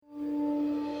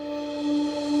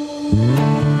The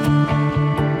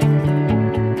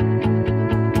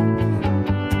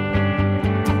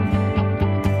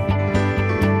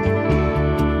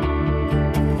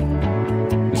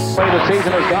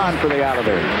season is gone for the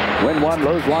Islanders. Win one,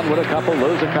 lose one, win a couple,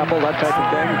 lose a couple, that type of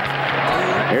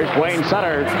thing. Here's Wayne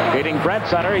Sutter beating Brent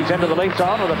Sutter. He's into the lead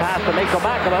zone with a pass to Mikko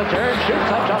Makala. Turns, shoots,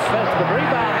 touch up, missed the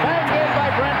rebound. Banged in by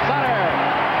Brent Sutter.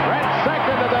 Brent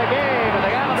second of the game, and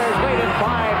the Islanders lead it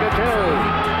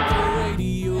 5-2.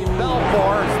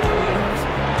 Belfour.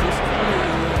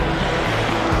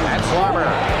 And Swarmer.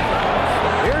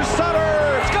 Here's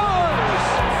Sutter. Scores!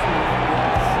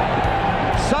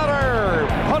 Sutter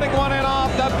putting one in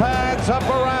off the pads of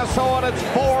Barrasso, and it's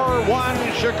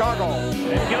 4-1 Chicago.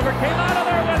 And Gilbert came out of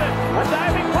there with it. A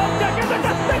diving poke deck in the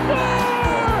distance.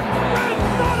 Brent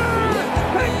Sutter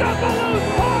picked up a loose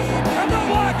puck, and the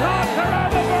Blackhawks are on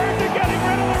the verge of getting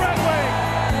rid of the Red Wings.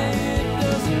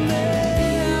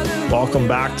 Welcome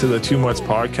back to the Too Much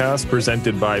Podcast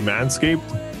presented by Manscaped.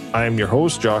 I am your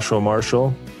host, Joshua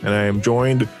Marshall, and I am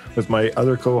joined with my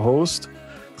other co-host,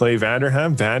 Clay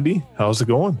Vanderham. Vandy, how's it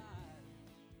going?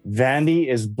 Vandy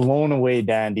is blown away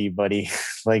dandy, buddy.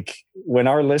 Like, when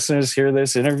our listeners hear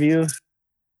this interview,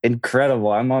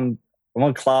 incredible. I'm on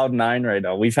cloud nine right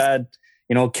now. We've had,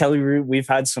 Kelly Root, we've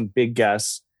had some big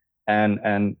guests,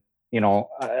 and we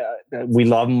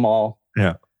love them all.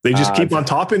 Yeah. They just keep on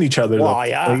topping each other. Well,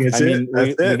 yeah.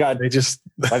 Like,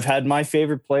 I've had my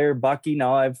favorite player, Bucky.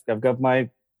 Now I've got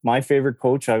my favorite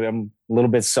coach. I'm a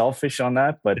little bit selfish on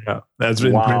that, but yeah, that's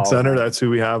been Brent Sutter. That's who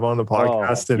we have on the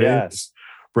podcast today. Yes.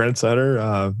 Brent Sutter,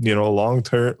 long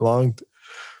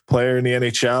player in the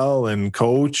NHL and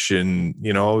coach, and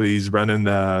he's running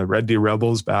the Red Deer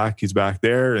Rebels back. He's back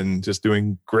there and just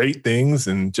doing great things,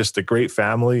 and just a great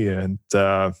family. And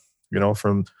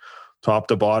from top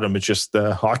to bottom, it's just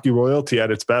hockey royalty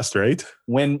at its best, right?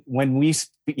 When we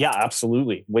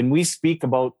absolutely. When we speak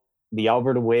about the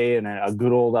Alberta way and a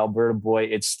good old Alberta boy,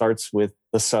 it starts with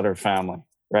the Sutter family,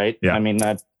 right? Yeah. I mean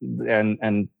that,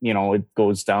 and it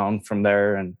goes down from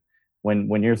there. And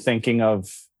when you're thinking of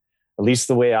at least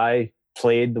the way I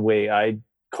played, the way I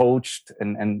coached,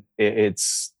 and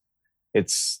it's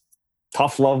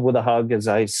tough love with a hug, as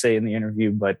I say in the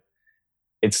interview, but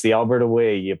it's the Alberta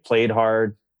way. You played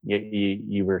hard.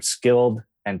 You were skilled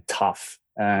and tough,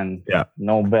 and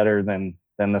no better than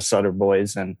the Sutter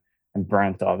boys and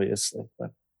Brent, obviously. But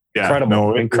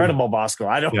incredible Bosco.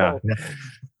 I don't know.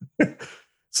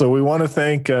 So we want to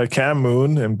thank Cam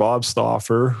Moon and Bob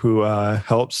Stauffer, who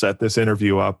helped set this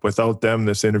interview up. Without them,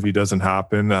 this interview doesn't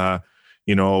happen. I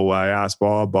asked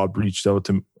Bob. Bob reached out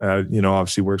to,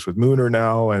 obviously works with Mooner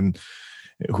now, and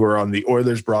who are on the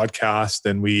Oilers broadcast,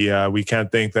 and we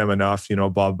can't thank them enough.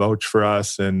 Bob vouched for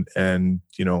us, and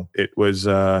it was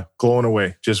glowing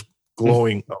away, just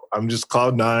glowing. I'm just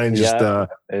cloud nine. Just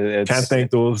can't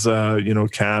thank those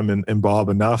Cam and Bob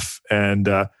enough, and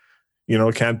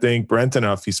can't thank Brent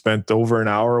enough. He spent over an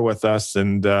hour with us,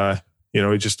 and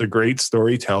just a great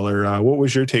storyteller. What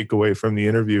was your takeaway from the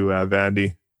interview,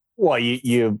 Vandy? Well,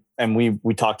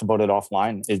 we talked about it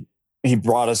offline. He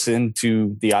brought us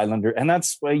into the Islander, and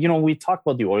that's, we talked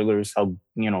about the Oilers, how,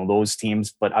 those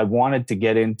teams, but I wanted to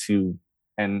get into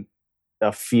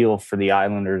a feel for the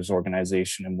Islanders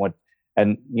organization and what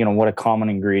a common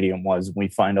ingredient was. We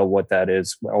find out what that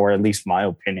is, or at least my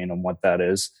opinion on what that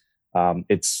is.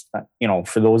 It's,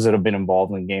 for those that have been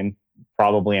involved in the game,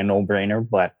 probably a no-brainer,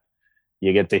 but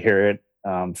you get to hear it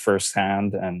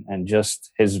firsthand, and just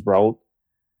his route,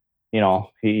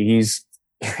 he's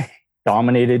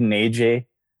dominated in AJ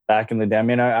back in the day. I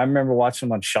mean, I remember watching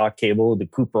him on Shaw Cable, the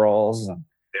Cooperalls,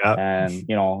 and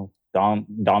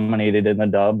dominated in the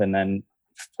dub, and then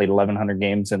played 1,100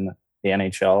 games in the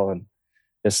NHL, and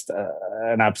just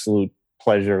an absolute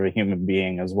pleasure of a human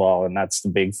being as well. And that's the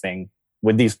big thing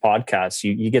with these podcasts.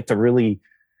 You get to really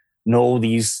know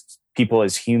these people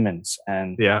as humans,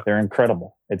 and they're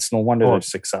incredible. It's no wonder they're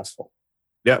successful.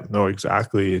 Yeah, no,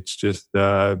 exactly. It's just,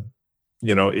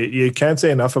 you can't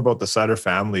say enough about the Sutter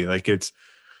family. Like, it's,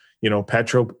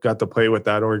 Petro got to play with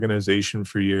that organization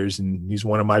for years, and he's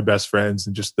one of my best friends,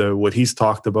 and just what he's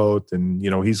talked about. And,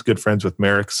 he's good friends with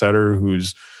Merrick Sutter,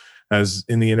 who's, as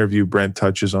in the interview, Brent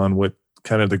touches on what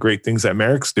kind of the great things that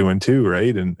Merrick's doing too.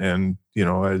 Right. And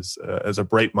as a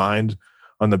bright mind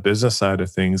on the business side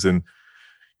of things. And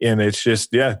it's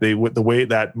just, with the way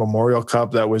that Memorial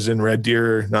Cup that was in Red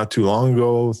Deer not too long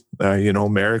ago,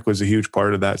 Merrick was a huge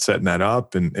part of that, setting that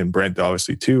up, and Brent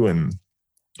obviously too. And,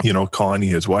 Connie,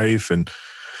 his wife, and,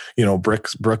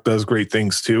 Brooke does great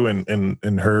things too.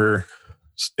 And her,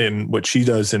 in what she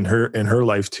does in her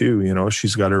life too,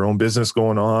 she's got her own business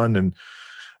going on, and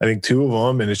I think 2 of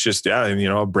them, and it's just,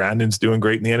 and, Brandon's doing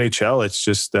great in the NHL. It's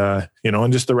just, and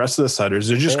just the rest of the Sutters,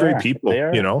 they're just great people,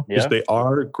 just they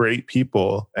are great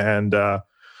people. And,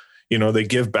 they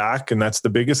give back, and that's the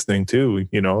biggest thing too,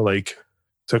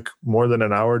 took more than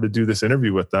an hour to do this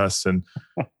interview with us. And,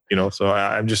 so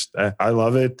I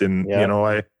love it. And,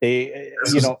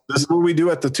 this is what we do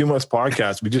at the Two Months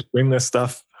podcast. We just bring this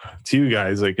stuff to you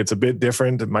guys. Like, it's a bit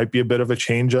different. It might be a bit of a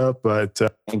change up, but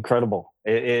incredible.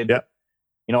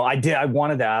 I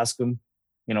wanted to ask him,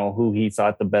 who he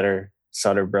thought the better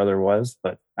Sutter brother was,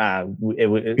 but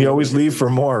we always leave for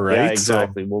more, right? Yeah,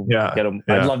 exactly. We'll get them.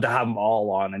 Yeah. I'd love to have them all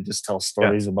on and just tell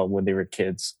stories about when they were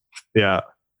kids. Yeah.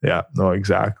 Yeah, no,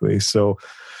 exactly. So,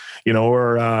 we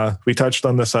touched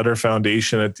on the Sutter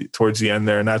Foundation towards the end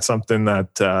there, and that's something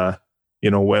that,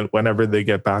 whenever they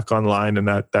get back online and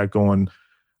that going,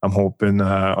 I'm hoping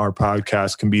our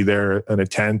podcast can be there and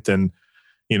attend and,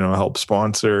 help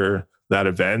sponsor that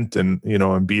event and,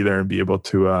 and be there and be able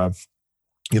to,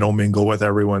 mingle with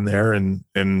everyone there and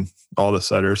all the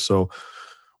Sutters. So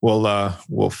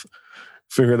we'll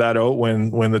figure that out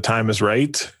when the time is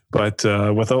right. But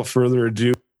without further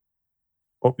ado,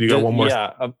 you got one more.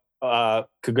 Yeah.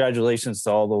 Congratulations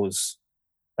to all those,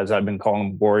 as I've been calling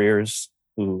them, warriors,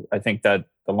 who I think that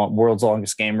the world's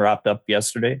longest game wrapped up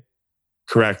yesterday.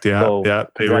 Correct. Yeah. So, yeah.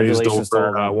 They raised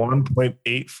over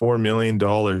 $1.84 million.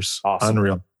 Awesome.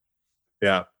 Unreal.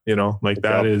 Yeah.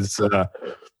 That is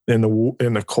in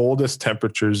the coldest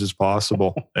temperatures as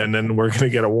possible. And then we're going to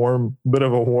get a bit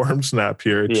of a warm snap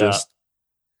here. It's just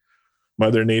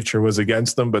Mother Nature was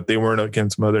against them, but they weren't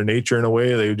against Mother Nature in a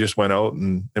way. They just went out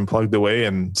and plugged away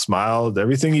and smiled.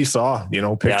 Everything you saw,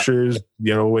 pictures,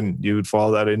 when you would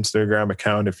follow that Instagram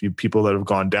account, people that have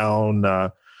gone down,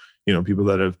 people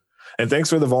that have, and thanks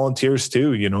for the volunteers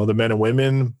too, the men and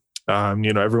women,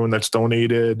 everyone that's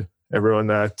donated, everyone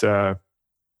that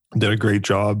did a great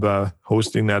job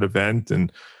hosting that event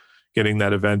and getting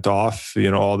that event off,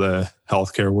 all the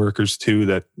healthcare workers too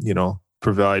that,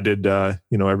 provided,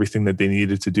 everything that they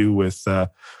needed to do with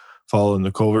following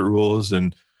the COVID rules.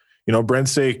 And,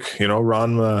 Brent's sake,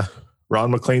 Ron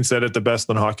McLean said it the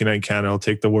best on Hockey Night Canada. I'll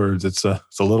take the words. It's a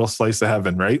little slice of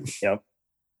heaven, right? Yep.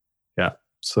 Yeah.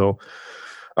 So,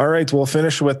 all right, we'll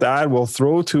finish with that. We'll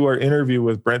throw to our interview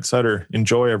with Brent Sutter.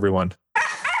 Enjoy, everyone.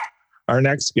 Our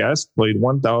next guest played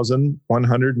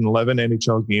 1,111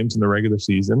 NHL games in the regular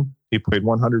season. He played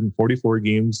 144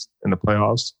 games in the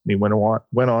playoffs. And he went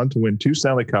on to win 2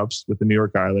 Stanley Cups with the New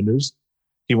York Islanders.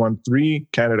 He won 3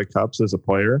 Canada Cups as a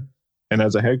player. And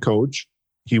as a head coach,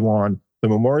 he won the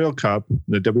Memorial Cup,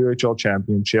 the WHL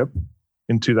Championship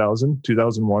in 2000,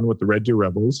 2001 with the Red Deer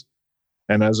Rebels.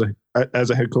 And as a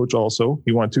head coach also,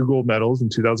 he won 2 gold medals in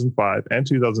 2005 and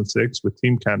 2006 with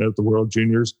Team Canada at the World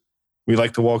Juniors. We'd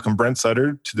like to welcome Brent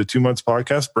Sutter to the 2 Months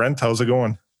podcast. Brent, how's it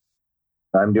going?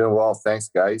 I'm doing well. Thanks,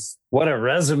 guys. What a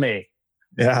resume.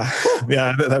 Yeah.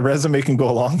 Yeah. That resume can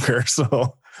go longer.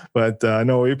 So, but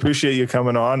no, we appreciate you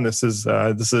coming on. This is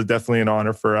definitely an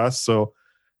honor for us. So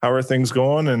how are things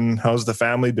going and how's the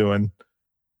family doing?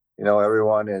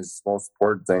 Everyone is most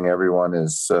important thing. Everyone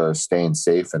is staying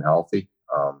safe and healthy.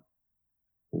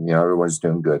 Everyone's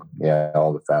doing good. Yeah.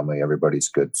 All the family, everybody's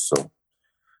good. So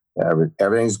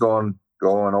everything's going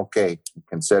okay,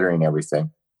 considering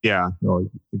everything. Yeah, no,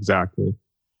 exactly.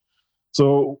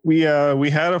 So we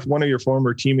had one of your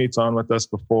former teammates on with us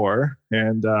before,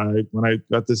 and when I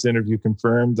got this interview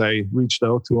confirmed, I reached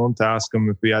out to him to ask him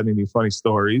if we had any funny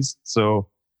stories. So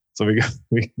we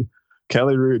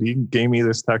Kelly Rudy gave me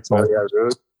this text message.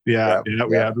 We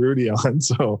had Rudy on.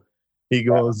 So he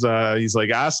goes, he's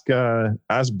like, ask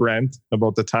Brent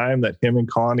about the time that him and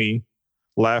Connie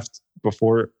left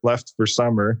for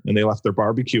summer, and they left their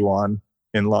barbecue on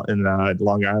in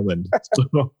Long Island.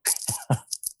 So,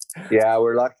 yeah,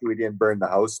 we're lucky we didn't burn the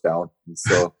house down.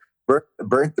 So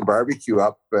burnt the barbecue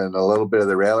up and a little bit of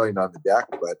the railing on the deck,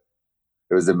 but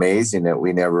it was amazing that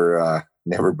we never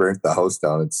burnt the house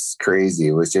down. It's crazy.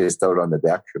 It was just out on the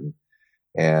deck,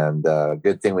 and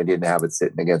good thing we didn't have it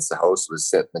sitting against the house. It was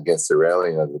sitting against the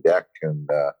railing of the deck, and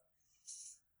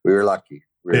we were lucky.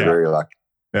 We were very lucky.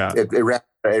 Yeah,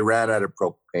 it ran out of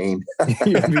propane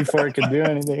before it could do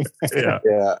anything. Yeah.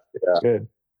 Good.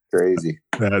 Crazy.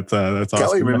 That's awesome.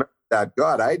 Kelly remembered that.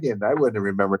 God, I didn't. I wouldn't have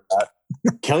remembered that.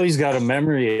 Kelly's got a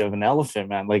memory of an elephant,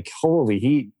 man. Like,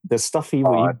 the stuff he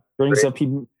brings up.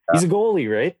 He's a goalie,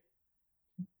 right?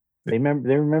 They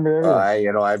remember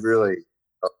everything.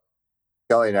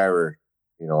 Kelly and I were,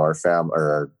 our family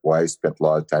or our wives spent a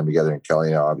lot of time together, and Kelly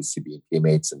and I, obviously being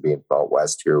teammates and being out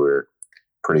west here, we were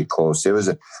pretty close.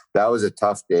 That was a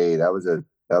tough day. That was a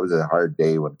hard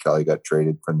day when Kelly got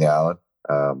traded from the island.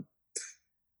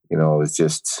 it was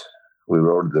just, we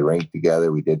rode to the rink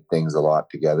together. We did things a lot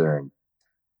together, and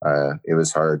it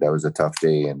was hard. That was a tough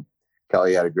day. And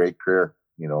Kelly had a great career.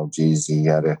 He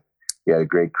had a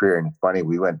great career. And it's funny,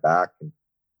 we went back and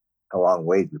a long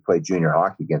ways. We played junior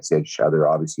hockey against each other.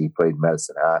 Obviously, he played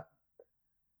Medicine Hat.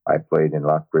 I played in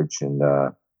Lethbridge, and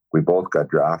we both got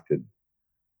drafted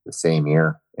the same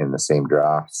year in the same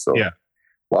draft. So yeah,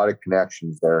 a lot of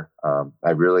connections there.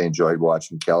 I really enjoyed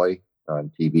watching Kelly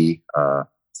on TV.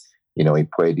 He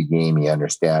played the game. He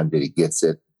understands it. He gets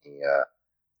it.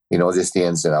 Just the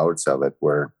ins and outs of it,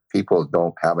 where people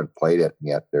haven't played it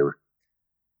yet.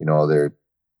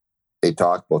 They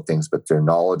talk about things, but their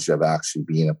knowledge of actually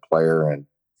being a player and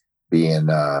being,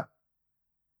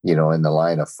 in the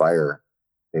line of fire,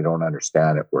 they don't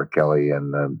understand it, where Kelly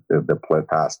and the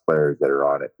past players that are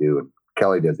on it do. And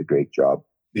Kelly does a great job.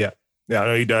 Yeah,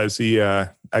 no, he does.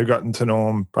 I've gotten to know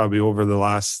him probably over the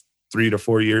last 3 to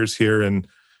 4 years here, and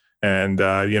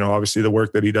obviously the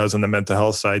work that he does on the mental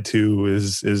health side too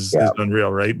is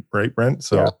unreal, right, Brent?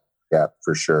 So yeah,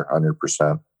 for sure,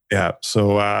 100%. Yeah.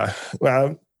 So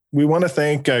we want to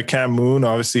thank Cam Moon,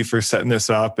 obviously, for setting this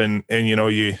up, and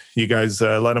you guys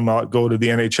let him go to the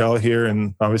NHL here,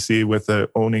 and obviously with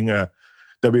owning a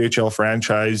WHL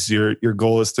franchise, your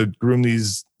goal is to groom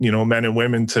these men and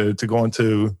women to go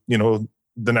into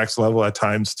the next level at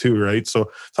times too, right?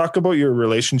 So talk about your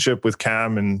relationship with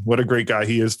Cam and what a great guy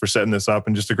he is for setting this up,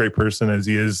 and just a great person as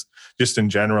he is just in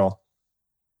general.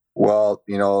 Well,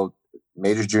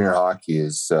 major junior hockey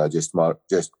is just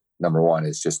number one,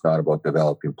 it's just not about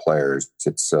developing players.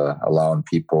 It's allowing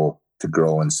people to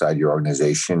grow inside your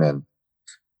organization. And,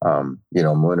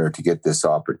 Mooner, to get this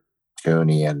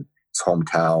opportunity in his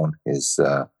hometown, his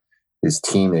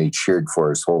team that he cheered for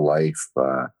his whole life,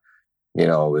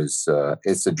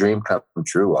 it's a dream come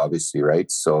true, obviously, right?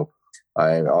 So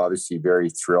I'm obviously very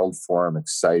thrilled for him,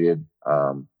 excited.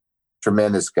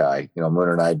 Tremendous guy.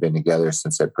 Mooner and I have been together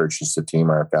since I purchased the team,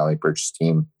 our family purchased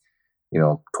team,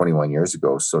 21 years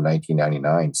ago, so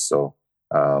 1999. So,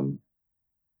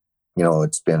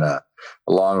 it's been a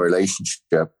long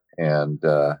relationship, and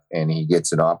he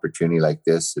gets an opportunity like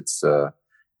this. It's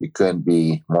you couldn't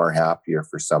be more happier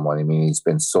for someone. I mean, he's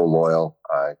been so loyal,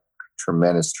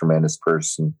 tremendous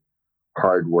person,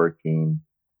 hardworking,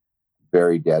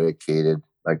 very dedicated.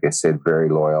 Like I said, very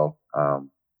loyal.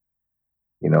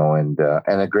 And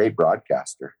a great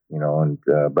broadcaster.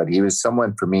 But he was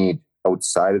someone for me,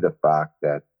 outside of the fact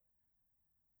that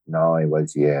not only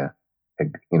was he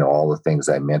all the things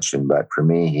I mentioned, but for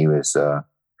me, he was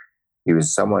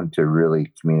someone to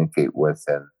really communicate with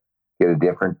and get a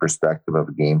different perspective of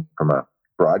a game from a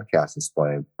broadcasting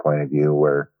point of view,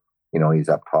 where, he's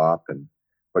up top,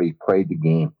 but he played the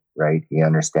game, right? He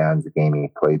understands the game. He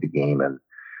played the game, and,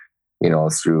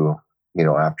 through,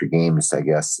 after games, I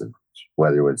guess,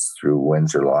 whether it was through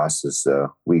wins or losses,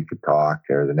 we could talk,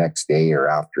 or the next day or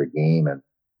after a game. And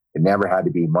it never had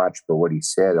to be much, but what he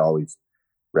said always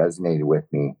resonated with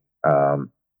me,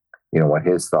 what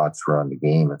his thoughts were on the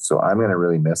game. And so I'm going to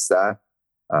really miss that.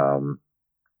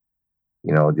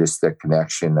 Just the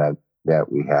connection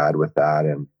that we had with that.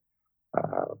 And,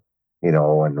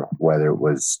 and whether it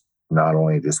was not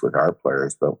only just with our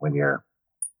players, but when you're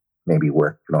maybe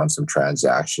working on some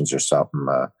transactions or something,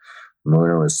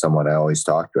 Mooner was someone I always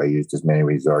talked to. I used as many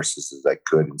resources as I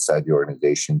could inside the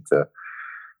organization to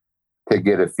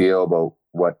get a feel about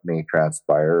what may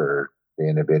transpire, or the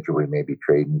individual we may be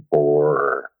trading for,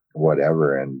 or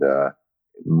whatever. And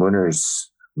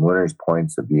Mooner's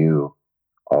points of view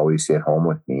always hit home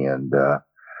with me, and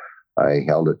I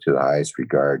held it to the highest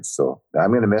regard. So I'm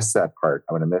going to miss that part.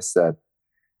 I'm going to miss that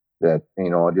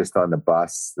just on the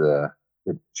bus, the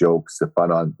jokes, the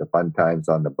fun times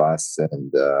on the bus.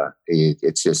 And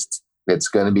it's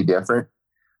going to be different.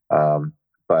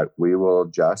 But we will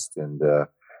adjust. And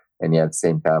yet at the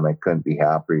same time, I couldn't be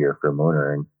happier for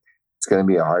Mooner. And it's going to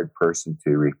be a hard person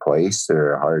to replace,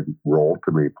 or a hard role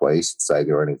to replace inside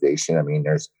the organization. I mean,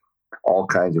 there's all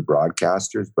kinds of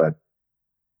broadcasters, but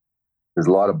there's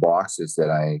a lot of boxes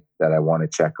that I want to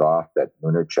check off that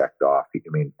Mooner checked off. I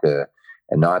mean,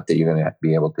 and not that you're going to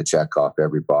be able to check off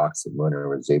every box that Mooner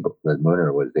was able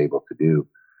to do.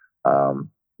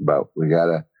 But we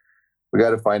gotta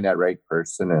find that right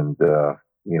person, and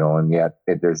and yet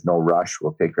there's no rush.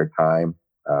 We'll take our time.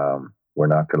 We're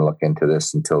not going to look into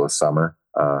this until the summer.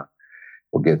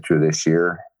 We'll get through this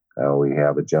year. We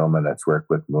have a gentleman that's worked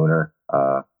with Mooner,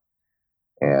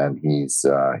 and he's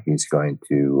going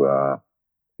to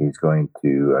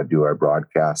do our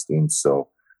broadcasting. So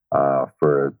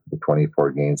for the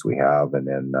 24 games we have, and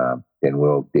then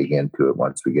we'll dig into it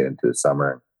once we get into the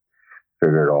summer and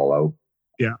figure it all out.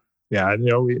 Yeah. Yeah,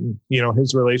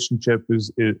 his relationship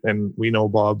is, and we know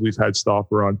Bob. We've had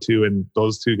Stopper on too, and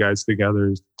those two guys together,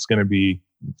 it's going to be,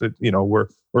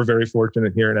 we're very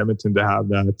fortunate here in Edmonton to have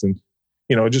that. And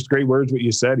just great words what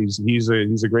you said. He's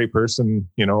a great person,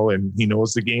 and he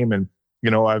knows the game. And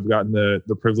I've gotten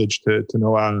the privilege to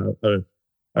know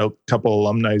a couple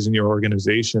alumni in your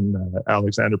organization.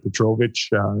 Alexander Petrovich,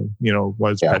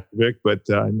 was Petrovic, but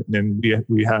then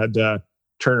we had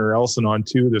Turner Elson on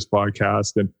too this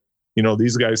podcast, and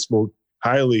these guys spoke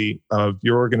highly of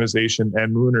your organization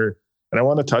and Mooner. And I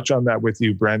want to touch on that with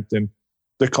you, Brent, and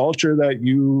the culture that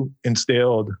you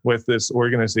instilled with this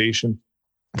organization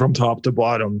from top to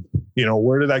bottom.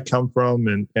 Where did that come from?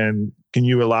 And can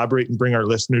you elaborate and bring our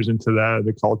listeners into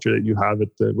the culture that you have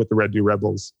with the Red Deer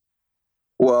Rebels?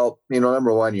 Well,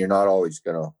 number one, you're not always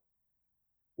going to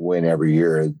win every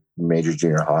year. Major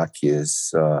junior hockey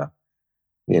is,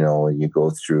 you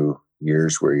go through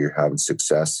years where you're having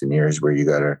success and years where you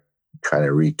got to kind of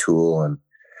retool, and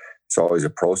it's always a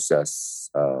process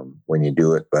when you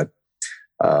do it. But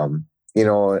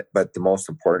but the most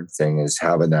important thing is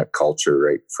having that culture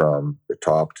right from the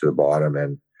top to the bottom,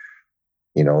 and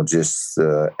just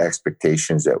the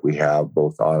expectations that we have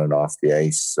both on and off the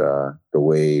ice, the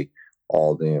way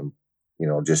all the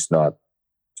just not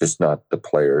the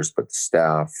players but the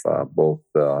staff, both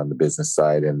on the business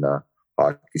side and the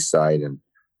hockey side. And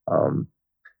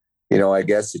I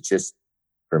guess it's just,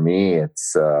 for me,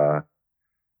 it's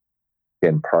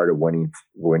been part of winning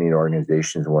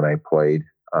organizations. When I played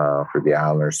for the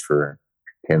Islanders for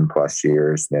 10 plus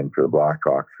years, and then for the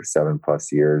Blackhawks for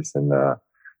 7+ years, and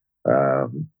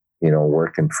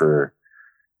working for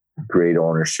great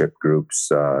ownership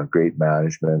groups, great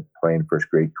management, playing for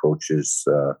great coaches,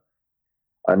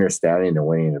 understanding the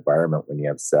winning environment when you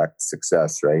have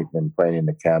success, right? And playing in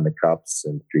the Canada Cups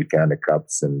and 3 Canada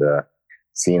Cups, and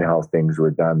seeing how things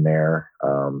were done there,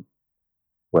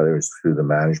 whether it's through the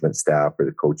management staff or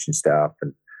the coaching staff.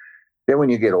 And then when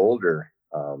you get older,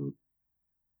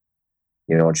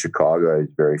 in Chicago, I was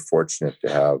very fortunate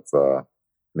to have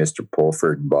Mr.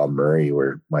 Pulford and Bob Murray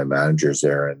were my managers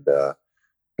there. And,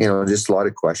 just a lot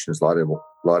of questions, a lot of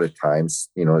times,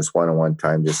 this one-on-one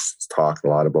time, just talking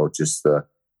a lot about just the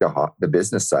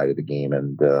business side of the game,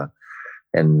 and with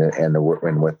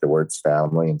the Wirtz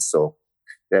family. And so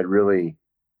that really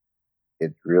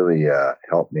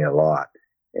helped me a lot.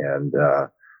 And,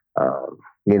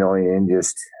 and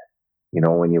just,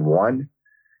 when you've won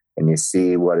and you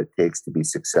see what it takes to be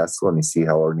successful, and you see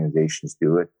how organizations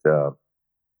do it,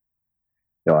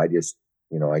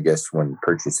 I guess when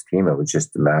purchased a team, it was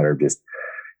just a matter of just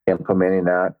implementing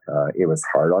that. It was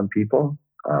hard on people.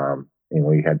 And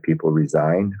we had people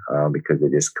resign because they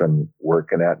just couldn't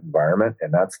work in that environment,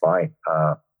 and that's fine.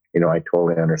 I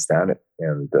totally understand it.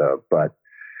 And, but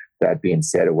that being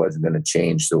said, it wasn't going to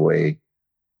change the way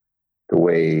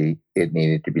it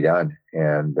needed to be done.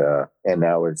 And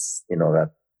that was,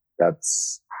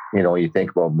 that's, you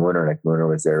think about Mooner, like Mooner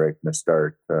was there right from the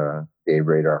start, Dave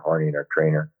Radar Harney, our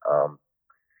trainer,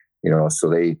 so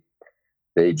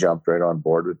they jumped right on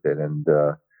board with it. And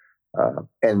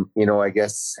I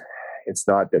guess it's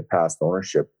not that past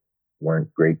ownership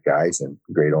weren't great guys and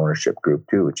great ownership group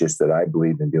too. It's just that I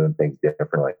believe in doing things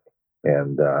differently,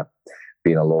 and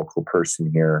being a local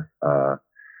person here,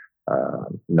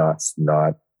 not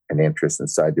an interest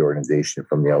inside the organization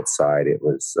from the outside. It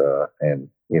was, it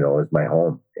was my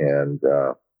home, and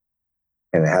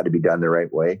it had to be done the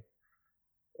right way.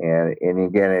 And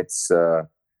again,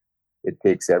 it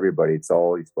takes everybody. It's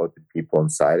always about the people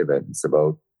inside of it. It's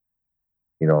about,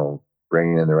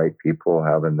 bringing in the right people,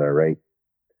 having the right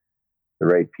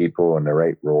people in the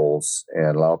right roles,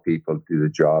 and allow people to do the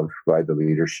job, provide the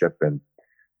leadership, and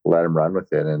let them run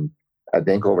with it. And I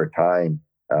think over time,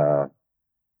 for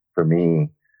me,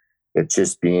 it's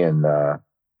just being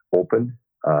open,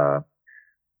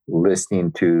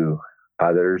 listening to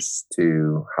others,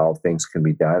 to how things can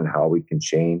be done, how we can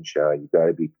change. You got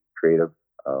to be creative,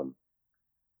 and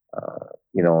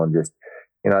just,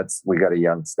 we got a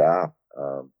young staff,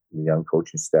 young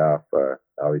coaching staff.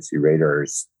 Obviously, Radar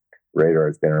has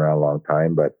been around a long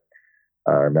time, but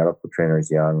our medical trainer is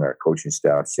young, our coaching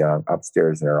staff's young.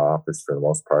 Upstairs in our office, for the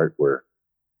most part, we're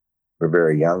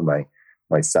very young.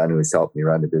 My son, who's helped me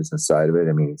run the business side of it,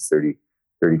 I mean, he's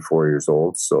 34 years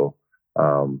old. So,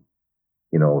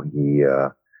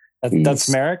 that's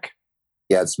Merrick.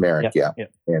 Yeah, it's Merrick. Yeah.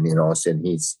 And and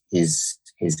he's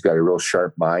got a real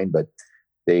sharp mind, but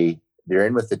they're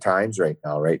in with the times right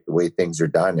now, right? The way things are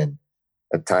done, and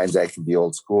at times I can be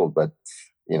old school, but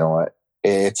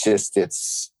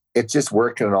it's just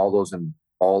working on all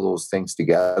those things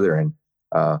together. And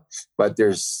But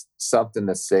there's something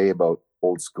to say about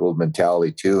old school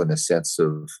mentality too, in the sense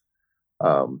of,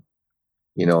 the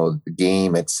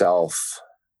game itself.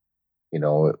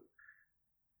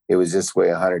 It was this way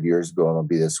 100 years ago, and it'll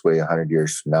be this way 100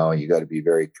 years from now. You got to be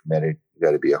very committed. You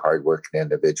got to be a hardworking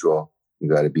individual. You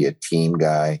got to be a team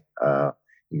guy.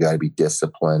 You got to be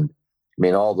disciplined. I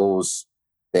mean, all those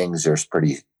things are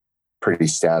pretty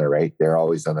standard, right? They're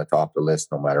always on the top of the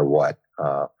list, no matter what.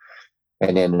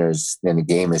 And then the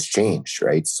game has changed,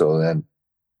 right? So then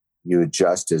you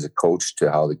adjust as a coach to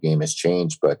how the game has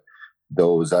changed, but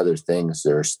those other things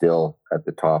are still at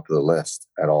the top of the list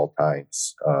at all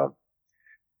times.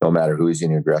 No matter who's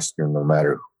in your dressing room, no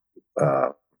matter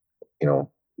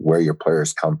where your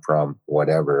players come from,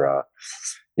 whatever.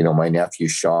 My nephew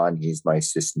Sean, he's my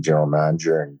assistant general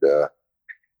manager, and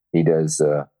he does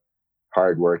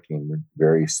hardworking,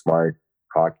 very smart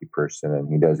hockey person,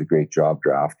 and he does a great job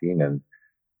drafting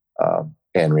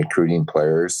and recruiting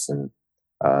players, and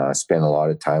spend a lot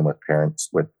of time with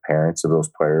parents of those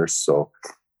players. So,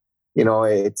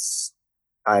 it's,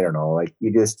 I don't know, like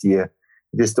you just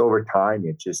over time,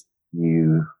 you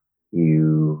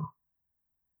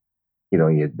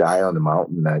die on the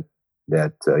mountain that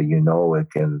it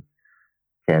can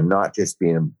not just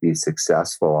be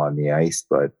successful on the ice,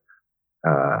 but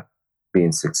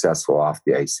being successful off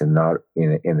the ice, and not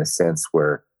in a sense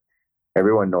where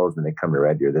everyone knows when they come to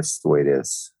Red Deer, this is the way it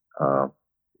is.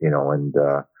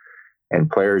 And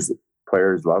players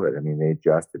love it. I mean, they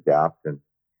just adapt, and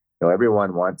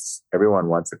everyone wants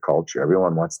a culture.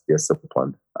 Everyone wants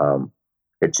discipline.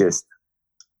 It just,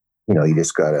 you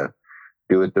just got to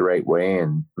do it the right way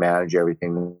and manage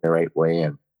everything the right way.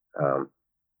 And,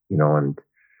 and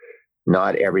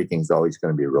not everything's always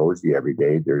going to be rosy every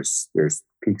day. There's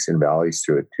peaks and valleys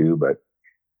through it too, but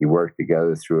you work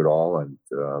together through it all. And,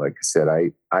 like I said,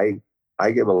 I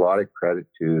give a lot of credit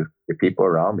to the people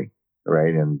around me,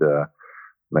 right? And,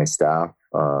 my staff,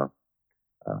 a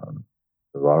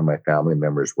lot of my family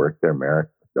members work there. Merrick,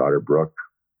 daughter Brooke,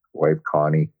 wife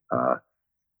Connie,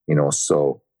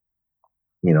 so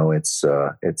it's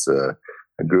a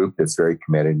group that's very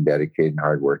committed and dedicated and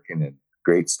hardworking, and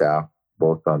great staff,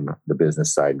 both on the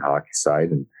business side and hockey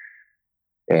side,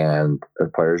 and the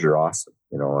players are awesome,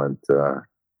 and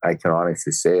I can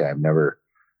honestly say I've never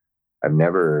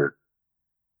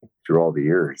through all the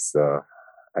years,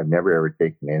 I've never ever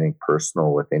taken anything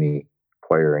personal with any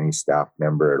player, any staff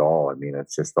member at all. I mean,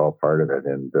 it's just all part of it.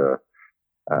 And,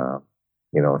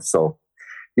 so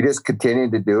you just continue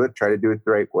to do it, try to do it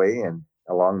the right way. And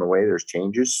along the way, there's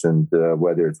changes, and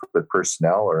whether it's with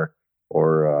personnel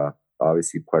or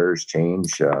obviously players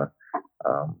change, and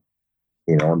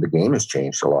the game has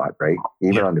changed a lot, right?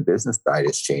 Even on the business side,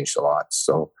 it's changed a lot.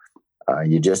 So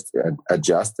you just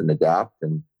adjust and adapt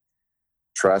and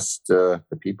trust the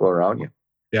people around you.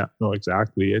 Yeah, no,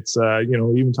 exactly. It's,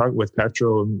 even talking with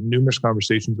Petro, numerous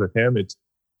conversations with him,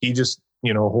 he just,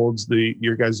 holds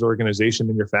your guys' organization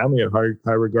and your family at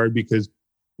high regard, because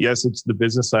yes, it's the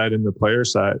business side and the player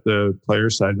side and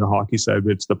the hockey side,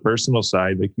 but it's the personal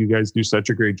side. Like, you guys do such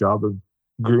a great job of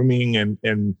grooming and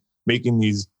making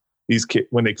these kids,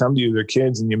 when they come to you, they're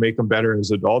kids, and you make them better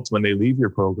as adults when they leave your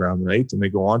program, right? And they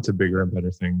go on to bigger and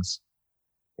better things.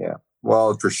 Yeah.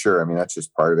 Well, for sure. I mean, that's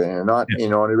just part of it. And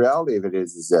the reality of it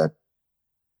is that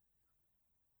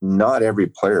not every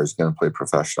player is going to play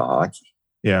professional hockey.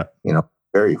 Yeah.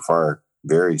 Very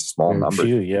small numbers.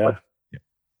 Few, yeah.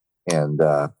 And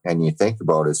you think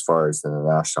about, as far as in the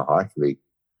National Hockey League,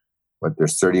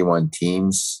 there's 31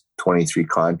 teams, 23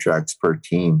 contracts per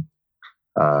team,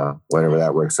 whatever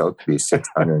that works out to be,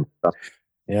 600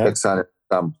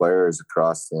 some players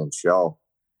across the NHL.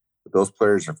 But those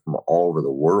players are from all over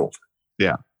the world.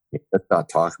 Yeah. Let's not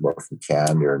talk about from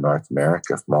Canada or North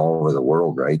America, from all over the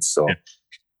world, right? So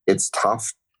it's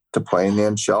tough to play in the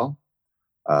NHL.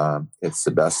 It's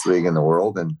the best league in the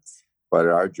world, but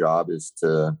our job is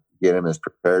to get them as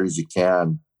prepared as you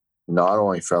can, not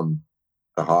only from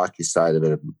the hockey side of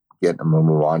it, getting them to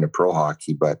move on to pro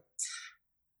hockey, but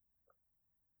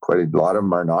quite a lot of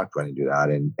them are not going to do that,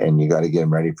 and you got to get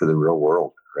them ready for the real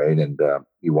world, right? And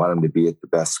you want them to be at the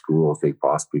best schools they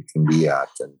possibly can be at,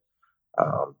 and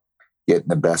getting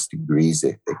the best degrees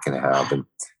they can have, and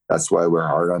that's why we're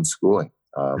hard on schooling.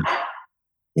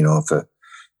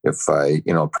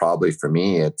 Probably for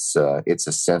me, it's a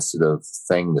sensitive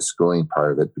thing, the schooling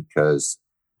part of it, because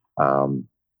I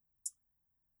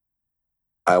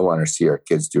want to see our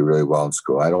kids do really well in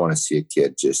school. I don't want to see a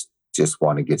kid just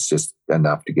want to get just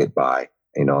enough to get by.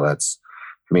 That's,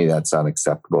 for me, that's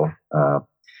unacceptable.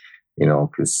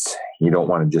 Because you don't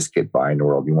want to just get by in the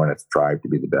world. You want to strive to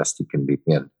be the best you can be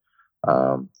in.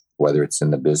 whether it's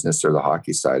in the business or the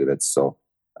hockey side of it. So,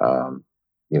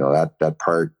 that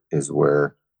part is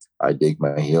where I dig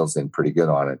my heels in pretty good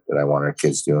on it, that I want our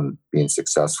kids being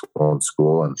successful in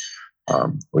school. And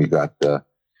we got the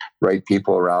right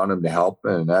people around them to help.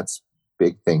 And that's a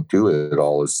big thing too, it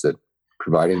all is that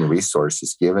providing the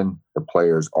resources, giving the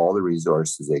players all the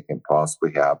resources they can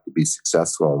possibly have to be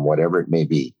successful in whatever it may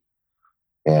be.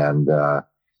 And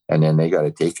then they got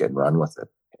to take it and run with it.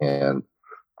 And,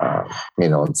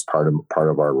 it's part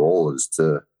of our role is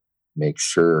to make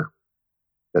sure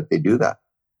that they do that.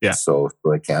 Yeah. So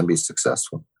they can be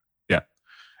successful. Yeah.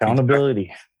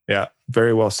 Accountability. Yeah.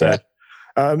 Very well said.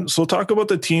 So talk about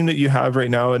the team that you have right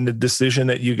now and the decision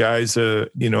that you guys,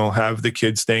 have the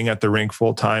kids staying at the rink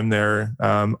full time there.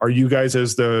 Are you guys,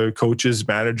 as the coaches,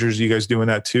 managers, you guys doing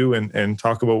that too? And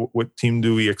talk about what team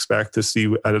do we expect to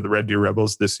see out of the Red Deer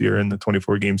Rebels this year in the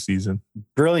 24-game season?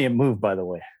 Brilliant move, by the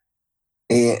way.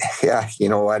 Yeah. You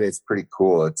know what? It's pretty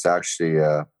cool. It's actually,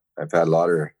 I've had a lot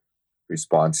of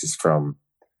responses from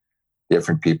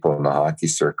different people in the hockey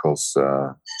circles,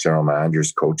 general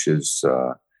managers, coaches,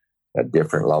 at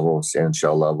different levels,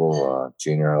 NHL level,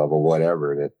 junior level,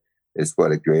 whatever. That is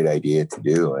what a great idea to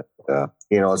do. And,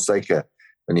 it's like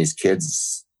when these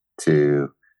kids when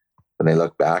they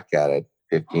look back at it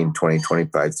 15, 20,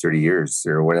 25, 30 years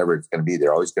or whatever it's going to be,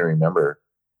 they're always going to remember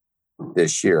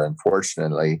this year.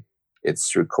 Unfortunately,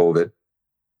 it's through COVID.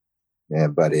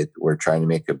 But we're trying to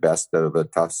make the best of a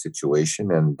tough situation.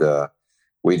 And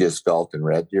we just felt in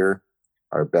Red Deer,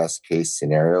 our best case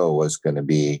scenario was going to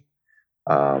be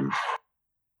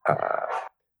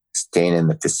staying in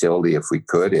the facility if we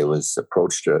could. It was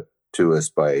approached to us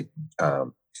by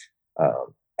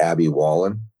Abby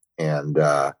Wallen, and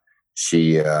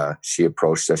she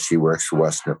approached us. She works for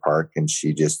Western Park, and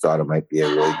she just thought it might be a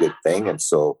really good thing. And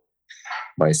so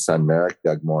my son Merrick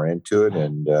dug more into it,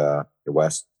 and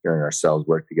Western and ourselves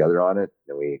worked together on it.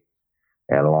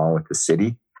 And along with the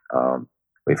city,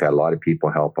 we've had a lot of people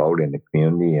help out in the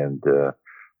community, and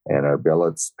our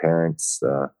billets, parents,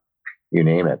 you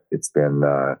name it. It's been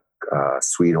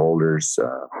suite holders,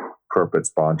 corporate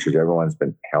sponsors. Everyone's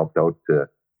been helped out to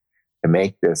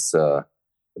make this the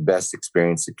best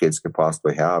experience the kids could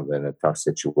possibly have in a tough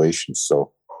situation.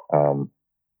 So the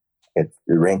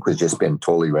rink has just been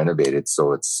totally renovated,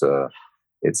 so it's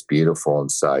beautiful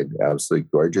inside, absolutely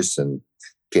gorgeous, and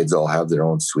kids all have their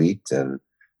own suite, and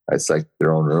it's like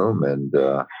their own room, and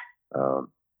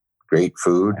great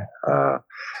food.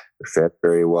 Fed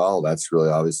very well. That's really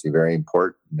obviously very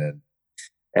important.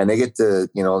 And they get to,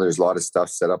 there's a lot of stuff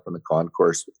set up in the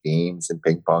concourse with games and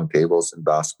ping pong tables and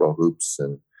basketball hoops.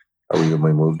 And we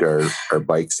moved our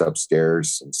bikes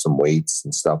upstairs and some weights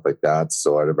and stuff like that.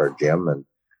 So out of our gym, and,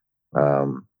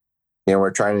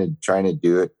 we're trying to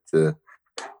do it to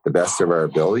the best of our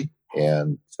ability,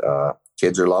 and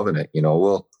kids are loving it.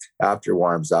 We'll, after it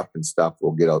warms up and stuff,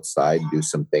 we'll get outside and do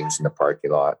some things in the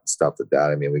parking lot and stuff like that.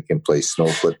 I mean, we can play snow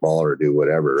football or do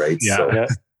whatever, right? Yeah. So, yeah.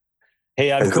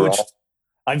 Hey, I've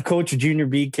coached junior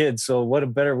B kids, so what a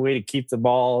better way to keep the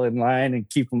ball in line and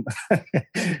keep them.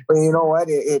 Well, you know what?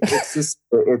 It's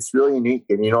really unique.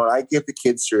 And I give the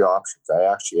kids 3 options. I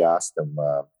actually asked them,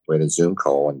 we had a Zoom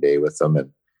call one day with them, and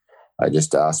I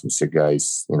just asked them, said,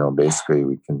 guys, basically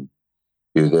we can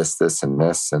do this, this, and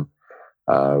this. And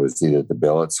it was either the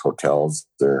billets, hotels,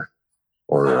 or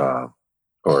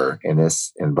in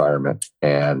this environment.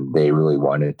 And they really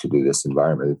wanted to do this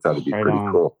environment. They thought it'd be pretty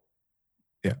cool.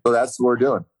 Yeah. So that's what we're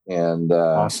doing. And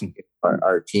awesome.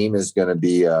 Our team is going to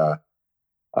be, we got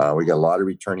a lot of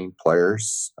returning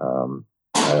players. I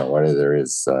don't know whether there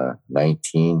is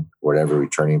 19, whatever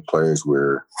returning players.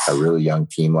 We're a really young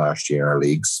team last year in our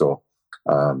league. So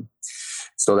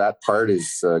that part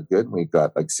is good. We've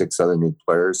got like 6 other new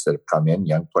players that have come in,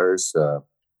 young players, a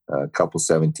couple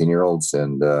 17-year-olds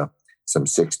and some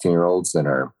 16-year-olds, and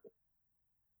our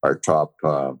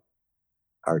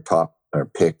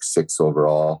pick 6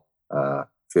 overall,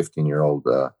 15-year-old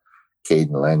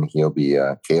Caden Len. He'll be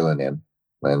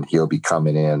he'll be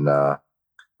coming in.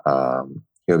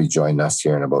 He'll be joining us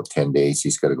here in about 10 days.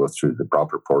 He's got to go through the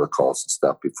proper protocols and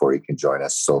stuff before he can join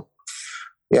us. So,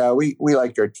 yeah, we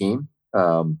like our team.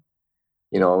 And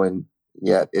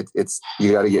yeah, it's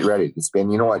you got to get ready. It's been,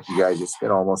 you guys, it's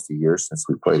been almost a year since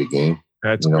we played a game.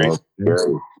 That's great.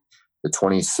 The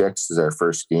 26th is our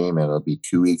first game, and it'll be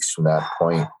 2 weeks from that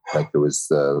point. Like it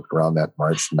was around that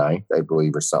March 9th, I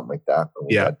believe, or something like that. When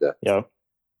we had to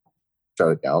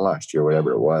shut it down last year,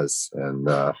 whatever it was. And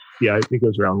I think it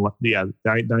was around 9th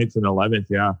and 11th.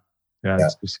 Yeah.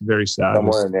 It's just very sad.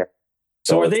 Somewhere in there.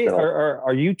 So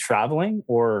are you traveling,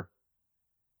 or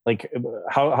like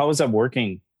how is that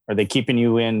working? Are they keeping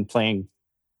you in playing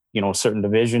certain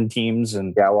division teams?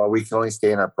 And yeah, well, we can only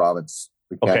stay in our province.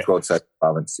 We can't go outside the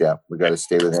province. Yeah, we got to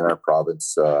stay within our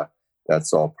province.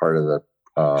 That's all part of the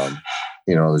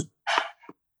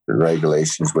the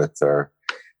regulations with our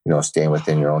staying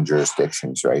within your own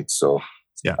jurisdictions, right? So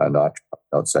not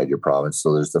outside your province.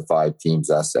 So there's the 5 teams: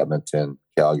 us, Edmonton,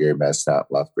 Calgary, Medicine,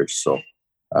 Lethbridge. So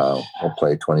we'll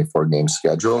play a 24-game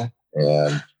schedule,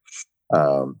 and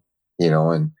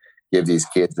and give these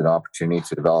kids an opportunity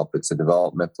to develop. It's a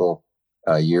developmental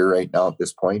year right now at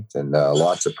this point, and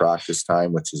lots of practice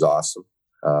time, which is awesome.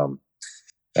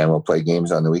 And we'll play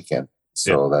games on the weekend.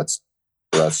 So that's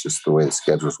just the way the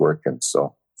schedule's working.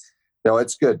 So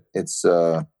it's good. It's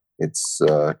like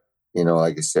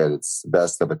I said, it's the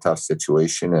best of a tough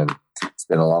situation, and it's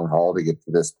been a long haul to get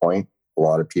to this point. A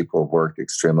lot of people have worked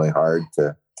extremely hard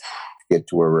to get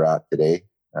to where we're at today,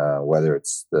 whether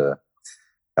it's the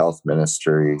health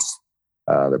ministries,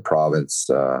 the province,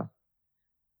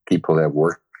 people that have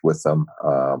worked with them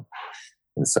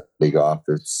in the league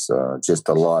office, just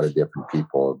a lot of different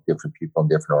people in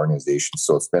different organizations.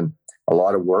 So it's been a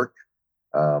lot of work,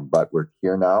 but we're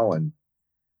here now, and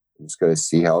we're just got to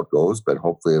see how it goes. But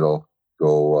hopefully it'll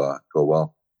go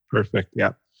well. Perfect.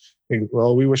 Yeah.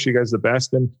 Well, we wish you guys the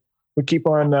best, and we keep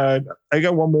on. I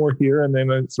got one more here, and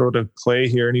then I throw to Clay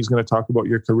here, and he's going to talk about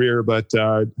your career. But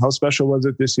how special was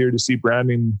it this year to see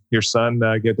Brandon, your son,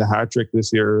 get the hat trick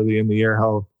this year early in the year?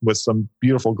 How with some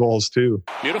beautiful goals too.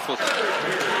 Beautiful.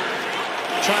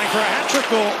 Trying for a hat trick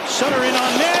goal. Sutter in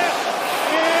on net,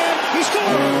 and he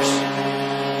scores.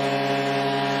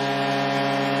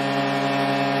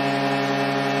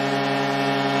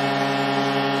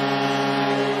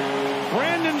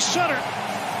 Brandon Sutter,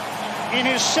 in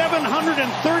his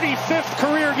 735th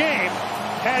career game,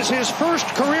 has his first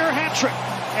career hat trick,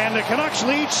 and the Canucks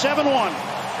lead 7-1.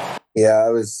 Yeah,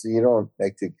 it was,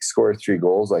 like to score 3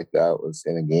 goals like that was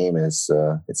in a game is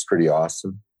it's pretty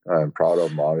awesome. I'm proud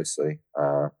of him, obviously.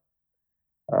 But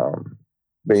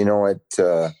you know what?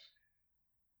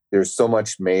 There's so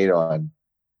much made on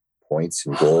points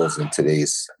and goals in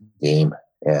today's game.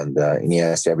 And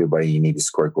yes, everybody, you need to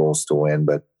score goals to win,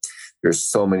 but there's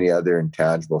so many other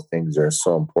intangible things that are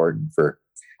so important for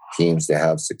teams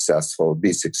to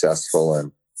be successful.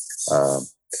 And,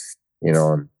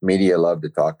 media love to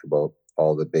talk about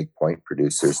all the big point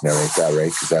producers and everything like that,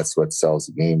 right? Because that's what sells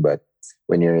the game. But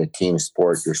when you're in a team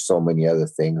sport, there's so many other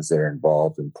things that are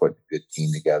involved in putting a good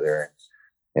team together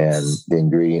and the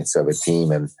ingredients of a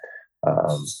team. And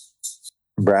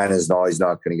Brandon's always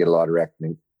not going to get a lot of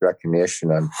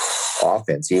recognition on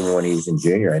offense. Even when he was in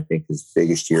junior, I think his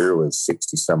biggest year was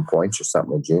 60-some points or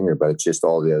something in junior, but it's just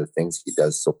all the other things he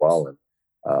does so well. And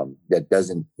that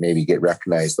doesn't maybe get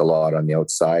recognized a lot on the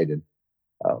outside. And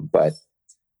but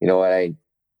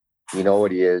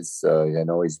what he is. I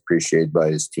know he's appreciated by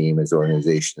his team, his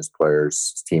organization, his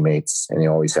players, his teammates, and he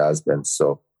always has been.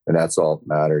 So, and that's all that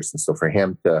matters. And so for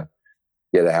him to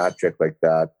get a hat trick like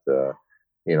that,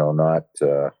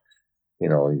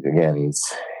 again, he's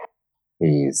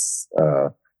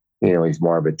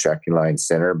more of a checking line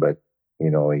center, but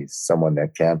he's someone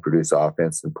that can produce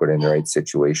offense and put in the right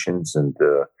situations. And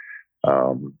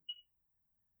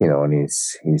and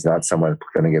he's not someone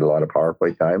going to get a lot of power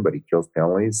play time, but he kills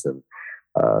penalties. And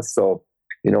so,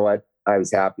 you know what? I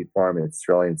was happy for him. It's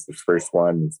thrilling. It's his first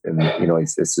one. And,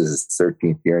 this is his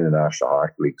 13th year in the National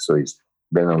Hockey League. So he's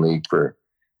been in the league for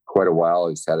quite a while.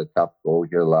 He's had a tough go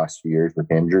here the last few years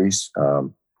with injuries.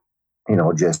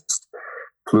 Just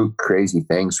fluke crazy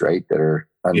things, right? That are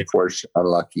unfortunate,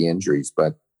 unlucky injuries.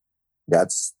 But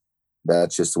that's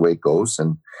just the way it goes.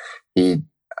 And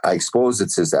I suppose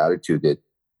it's his attitude that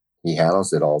he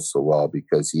handles it all so well,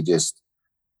 because he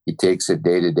takes it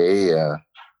day to day.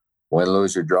 Win,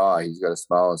 lose, or draw, he's got a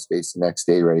smile on his face the next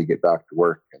day, ready to get back to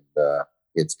work. And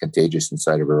it's contagious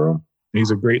inside of a room.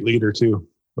 He's a great leader too.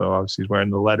 So obviously he's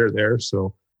wearing the letter there.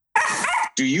 So,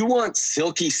 do you want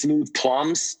silky smooth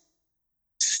plums?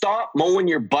 Stop mowing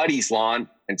your buddy's lawn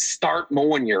and start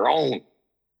mowing your own.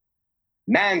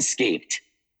 Manscaped.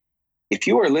 If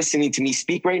you are listening to me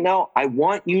speak right now, I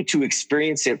want you to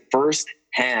experience it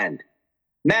firsthand.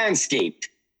 Manscaped.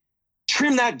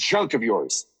 Trim that junk of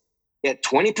yours. Get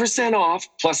 20% off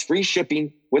plus free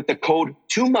shipping with the code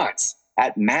 2months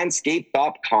at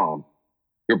manscaped.com.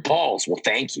 Your balls will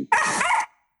thank you.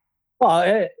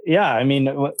 Well, yeah. I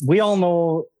mean, we all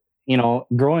know,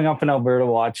 growing up in Alberta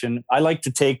watching, I like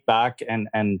to take back and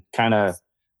kind of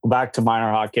go back to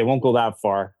minor hockey. I won't go that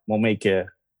far. Won't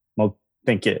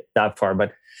think it that far.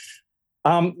 But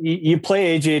you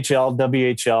play AJHL,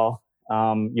 WHL.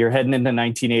 You're heading into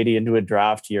 1980 into a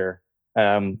draft year.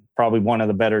 Probably probably one of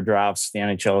the better drafts the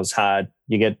NHL has had.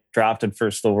 You get drafted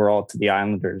first overall to the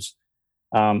Islanders.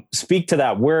 Speak to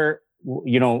that. Where,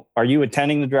 are you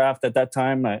attending the draft at that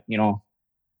time? Are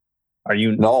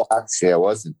you? No, actually I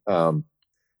wasn't.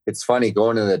 It's funny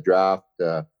going to the draft.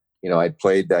 I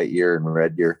played that year in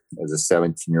Red Deer as a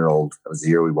 17-year-old. It was the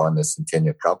year we won the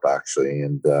Centennial Cup, actually.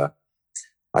 And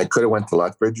I could have went to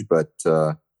Lethbridge, but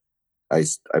I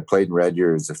played in Red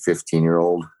Deer as a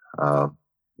 15-year-old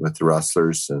with the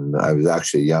Rustlers. And I was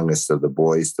actually the youngest of the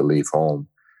boys to leave home.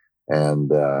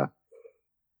 And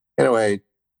anyway,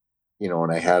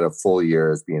 and I had a full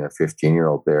year as being a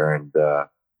 15-year-old there. And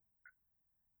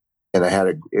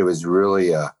it was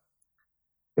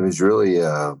really,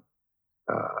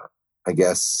 I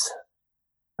guess,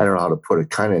 I don't know how to put it,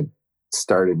 kind of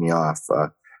started me off.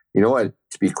 You know what,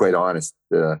 to be quite honest,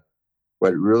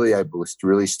 what really I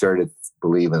really started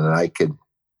believing that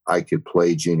I could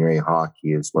play junior A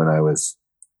hockey is when I was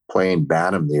playing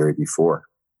Bantam the year before.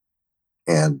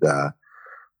 And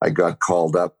I got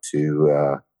called up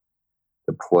to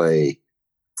play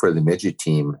for the midget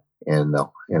team in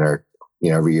our,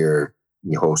 every year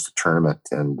you host a tournament,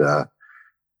 and I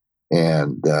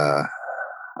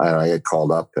got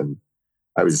called up, and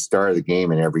I was the star of the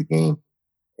game in every game.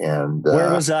 And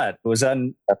where was that? Was that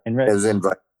in Red? It was in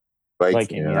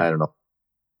Viking, yeah. I don't know.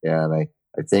 Yeah, and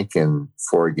I think in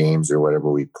 4 games or whatever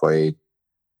we played,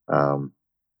 I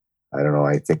don't know,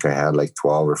 I think I had like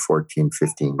 12 or 14,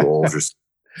 15 goals or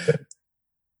something.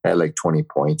 I had like 20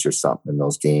 points or something in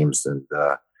those games. And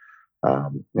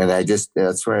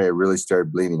that's where I really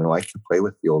started believing, I can play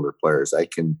with the older players. I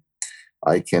can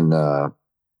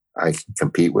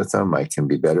compete with them. I can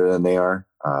be better than they are.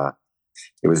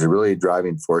 It was a really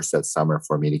driving force that summer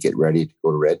for me to get ready to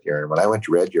go to Red Deer. And when I went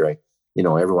to Red Deer,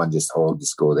 everyone just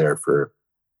go there for,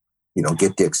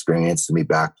 get the experience and be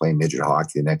back playing midget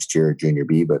hockey the next year, junior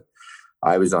B. But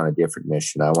I was on a different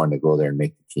mission. I wanted to go there and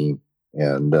make the team.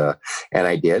 And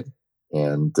I did.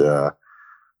 And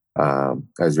I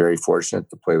was very fortunate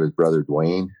to play with brother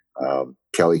Dwayne.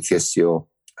 Kelly Kissio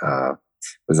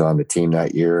was on the team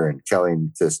that year, and Kelly,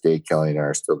 to this day, Kelly and I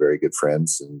are still very good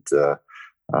friends. And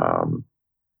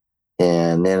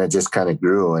then it just kind of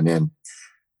grew. And then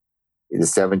in the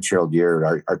 17-year-old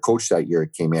year, our coach that year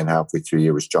came in halfway through the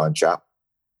year was John Chapp.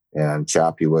 And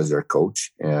Chappie was our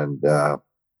coach, and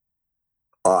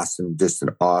awesome, just an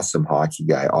awesome hockey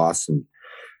guy, awesome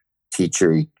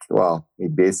teacher. He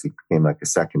basically became like a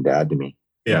second dad to me.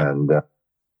 Yeah. And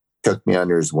took me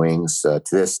under his wings. To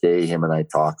this day, him and I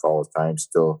talk all the time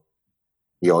still.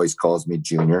 He always calls me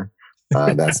Junior.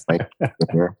 That's my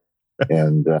junior.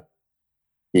 And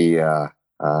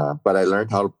but I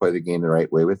learned how to play the game the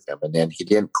right way with him. And then he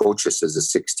didn't coach us as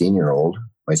a 16-year-old,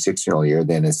 my 16-year-old year.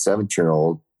 Then his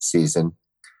 17-year-old season,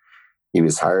 he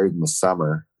was hired in the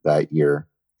summer that year.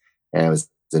 And it was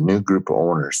a new group of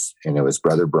owners. And it was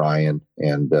brother Brian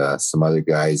and some other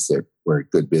guys that were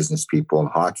good business people and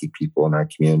hockey people in our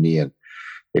community. And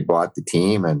they bought the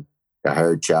team, and I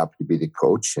hired Chap to be the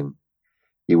coach. And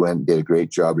he went and did a great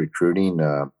job recruiting.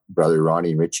 Brother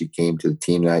Ronnie and Richie came to the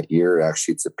team that year.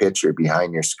 Actually, it's a picture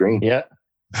behind your screen. Yeah.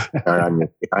 Behind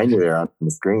you there on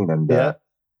the screen. And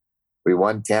we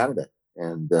won Canada.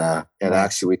 And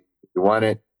actually we won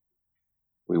it.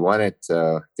 We won it.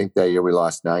 I think that year we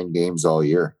lost 9 games all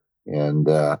year, and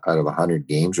out of 100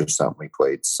 games or something we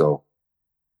played. So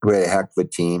we had a heck of a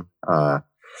team. And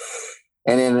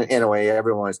in a way,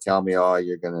 everyone was telling me, "Oh,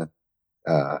 you're gonna,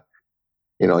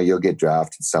 you'll get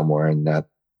drafted somewhere in that,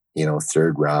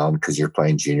 3rd round because you're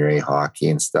playing junior A hockey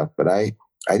and stuff." But I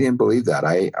didn't believe that.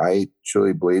 I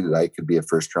truly believed that I could be a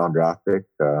 1st-round draft pick.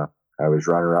 I was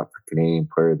runner-up for Canadian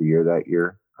Player of the Year that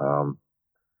year.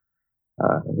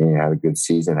 I had a good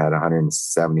season, had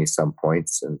 170 some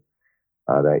points, and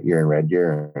that year in Red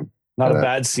Deer. And, not a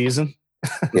bad season.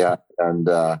 Yeah, and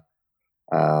I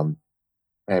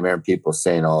remember people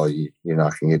saying, "Oh, you're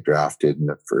not going to get drafted in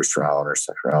the 1st round or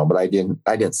 2nd round," but I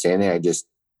didn't say anything. I just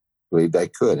believed I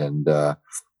could, and I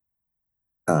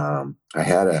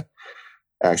had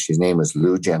actually his name was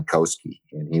Lou Jankowski,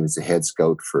 and he was the head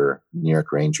scout for New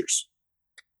York Rangers,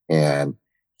 and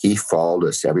he followed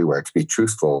us everywhere. To be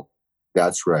truthful,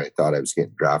 that's where I thought I was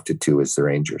getting drafted to, was the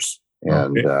Rangers.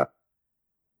 And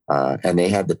and they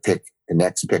had to pick the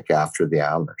next pick after the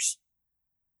Islanders.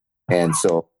 And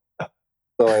so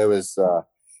it was,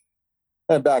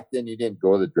 and back then you didn't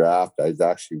go to the draft. I was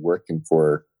actually working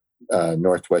for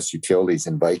Northwest Utilities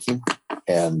in Viking,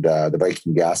 and the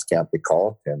Viking gas camp, they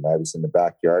call it. And I was in the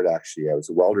backyard, actually. I was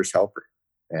a welder's helper.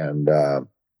 And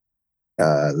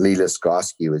Lee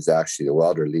Liskowski was actually the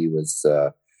welder. Lee was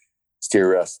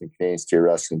Canadian steer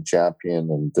wrestling champion,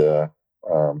 and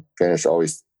Finished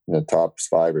always in the top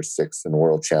 5 or 6 in the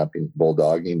world champion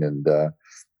bulldogging,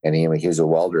 and he was a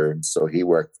welder, and so he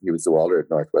was a welder at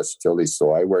Northwest Utilities.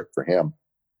 So I worked for him,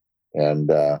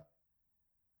 and I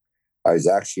was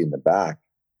actually in the back.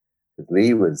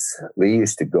 Lee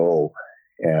used to go,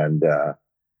 and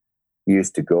he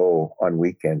used to go on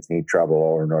weekends, and he'd travel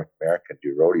all over North America and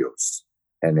do rodeos.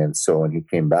 And then so when he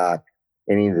came back,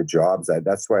 any of the jobs,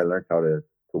 that's where I learned how to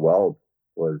weld.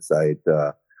 Was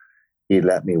he'd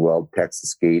let me weld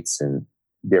Texas gates and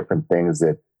different things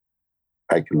that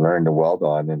I could learn to weld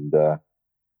on. And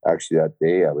actually that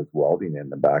day I was welding in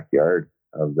the backyard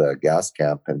of the gas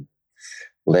camp, and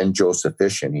Len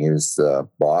Josephician, he was the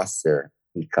boss there.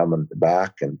 He'd come in the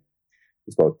back, and it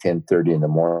was about 10:30 in the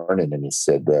morning, and he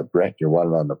said, Brent, you're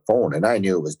one on the phone. And I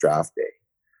knew it was draft day.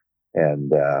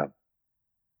 And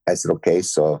I said, okay.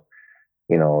 So,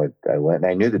 I went, and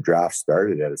I knew the draft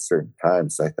started at a certain time.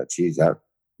 So I thought, geez,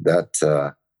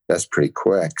 that's pretty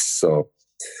quick. So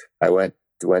I went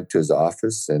to his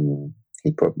office, and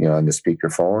he put me on the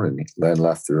speakerphone, and Len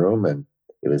left the room, and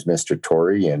it was Mr.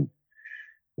 Torrey, and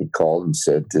he called and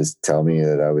said to tell me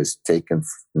that I was taken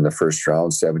in the first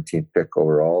round, 17th pick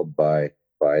overall by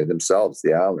themselves,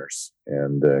 the Islanders,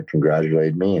 and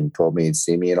congratulated me and told me he'd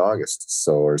see me in August,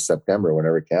 or September,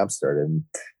 whenever camp started, and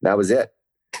that was it.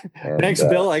 And, thanks,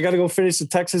 Bill. I got to go finish the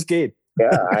Texas gate.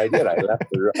 Yeah, I did. I left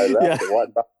the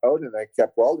one back out, and I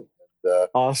kept welding. And,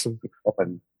 awesome.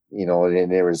 And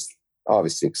there was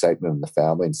obviously excitement in the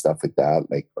family and stuff like that,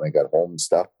 like when I got home and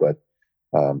stuff. But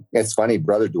it's funny,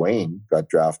 brother Dwayne got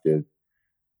drafted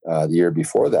the year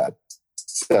before that,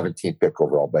 17th pick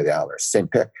overall by the Islanders, same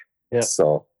pick. Yeah.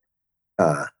 So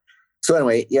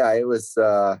anyway, yeah, it was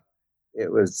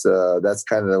that's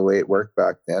kind of the way it worked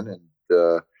back then. And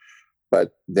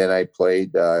but then I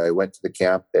played. I went to the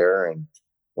camp there, and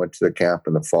went to the camp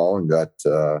in the fall, and got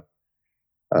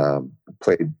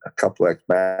played a couple of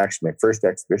actually my first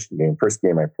exhibition game. First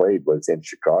game I played was in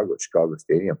Chicago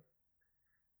Stadium,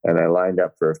 and I lined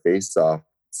up for a face-off.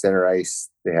 Center ice,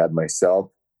 they had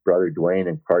myself, brother Dwayne,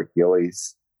 and Clark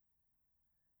Gillies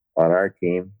on our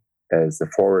team as the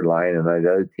forward line, and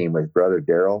the other team was brother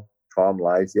Daryl, Tom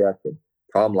Lysiak,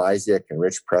 and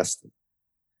Rich Preston.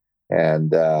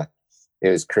 And it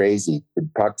was crazy. The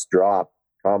pucks dropped.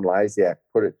 Tom Lysiak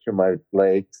put it through my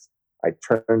legs. I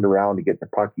turned around to get the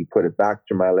puck. He put it back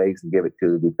through my legs and give it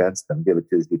to the defenseman.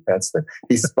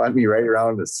 He spun me right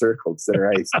around the circle,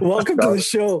 center ice. Welcome to the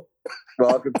show.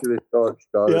 Welcome to the show,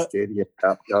 Chicago Stadium.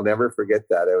 I'll never forget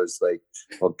that. I was like,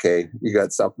 okay, you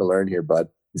got something to learn here, bud.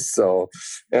 So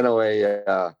anyway,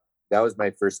 that was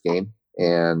my first game.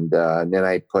 And then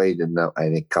I played in I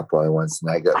think a couple other ones,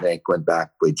 and I went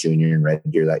back, played junior and Red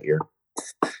Deer that year.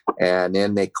 And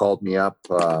then they called me up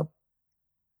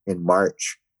in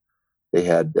March. They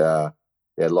had a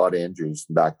lot of injuries.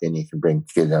 Back then, you can bring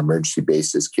kids on an emergency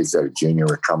basis. Kids that are junior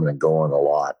were coming and going a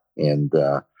lot. And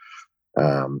the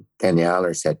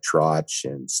Islanders had Trotch,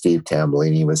 and Steve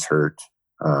Tambellini was hurt.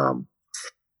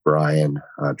 Brian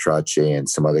Trotche and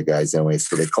some other guys anyway.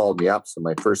 So they called me up. So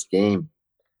my first game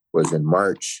was in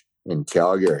March in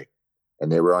Calgary.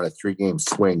 And they were on a 3-game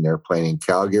swing. They were playing in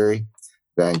Calgary,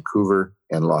 Vancouver,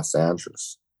 and Los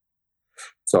Angeles.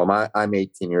 So I'm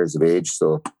 18 years of age.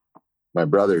 So my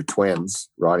brother twins,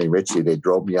 Ronnie and Richie, they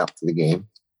drove me up to the game.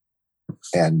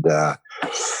 And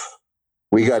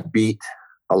we got beat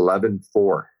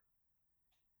 11-4.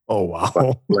 Oh,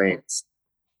 wow. Flames.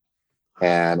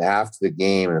 And after the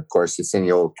game, and of course, it's in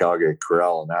the old Calgary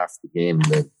Corral. And after the game,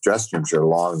 the dressing rooms are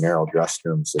long, narrow dressing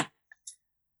rooms. And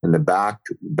in the back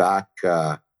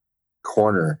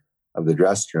corner of the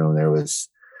dressing room, there was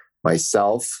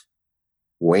myself,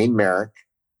 Wayne Merrick,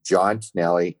 John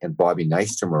Tonelli, and Bobby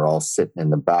Nystrom were all sitting in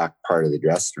the back part of the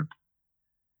dressing room.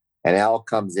 And Al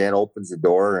comes in, opens the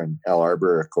door, and Al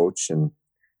Arbor, a coach, and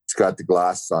he's got the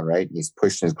glasses on, right? And he's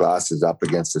pushing his glasses up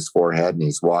against his forehead, and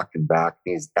he's walking back.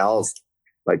 And Al's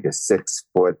like a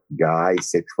 6-foot guy,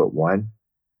 6'1",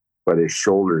 but his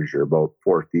shoulders are about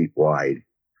 4 feet wide.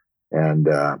 And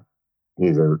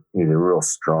he's a real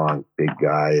strong, big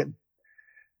guy. And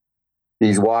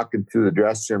he's walking through the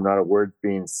dressing room, not a word's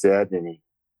being said, and he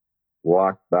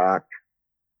walked back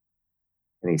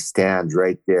and he stands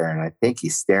right there. And I think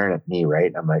he's staring at me,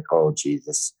 right? I'm like, oh,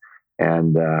 Jesus.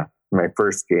 And my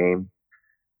first game,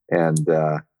 and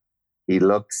he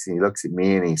looks at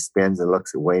me, and he spins and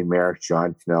looks at Wayne Merrick,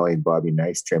 John Tonelli, and Bobby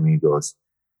Nystrom, and he goes,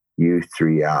 "You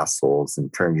 3 assholes,"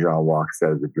 and turns around and walks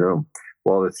out of the room.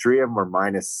 Well, the 3 of them were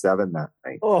 -7 that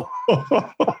night. Oh.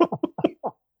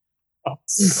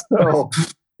 So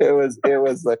it was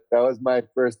like, that was my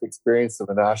first experience of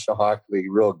a National Hockey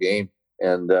League real game.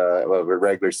 and a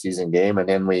regular season game. And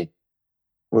then we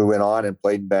went on and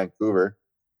played in Vancouver,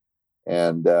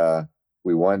 and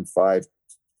we won 5-2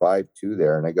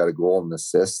 there. And I got a goal and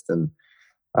assist. And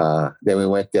then we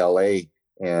went to LA,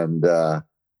 and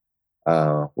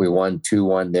we won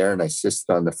 2-1 there. And I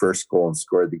assisted on the first goal and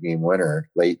scored the game winner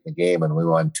late in the game, and we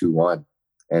won 2-1.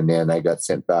 And then I got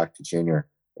sent back to junior.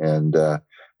 And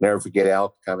never forget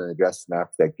Al coming in the dressing room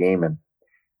after that game and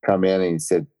come in, and he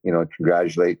said,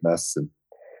 congratulating us and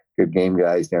good game,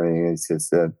 guys, and everything. And he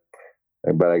says,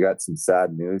 but I got some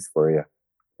sad news for you.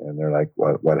 And they're like,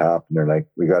 what happened? They're like,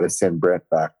 we got to send Brent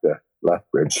back to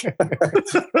Lethbridge.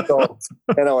 So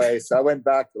anyway, so I went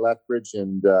back to Lethbridge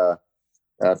and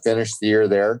finished the year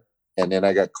there. And then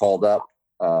I got called up.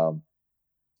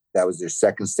 That was their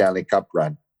second Stanley Cup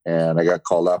run. And I got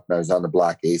called up, and I was on the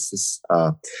Black Aces.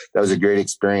 That was a great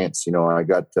experience. I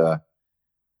got to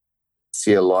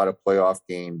see a lot of playoff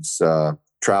games,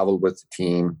 traveled with the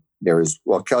team.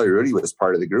 Kelly Rudy was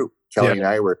part of the group. Kelly and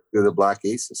I were through the Black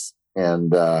Aces,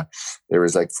 and there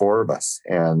was like 4 of us.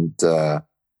 And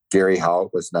Gary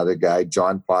Howitt was another guy,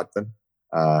 John Potvin.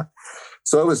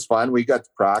 So it was fun. We got to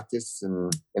practice,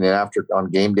 and then after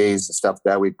on game days and stuff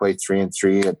like that, we played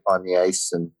 3-on-3 on the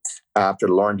ice. And after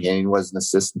Lauren Henning was an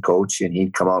assistant coach, and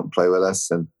he'd come out and play with us.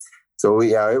 And so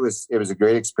it was a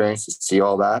great experience to see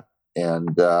all that.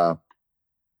 And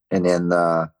then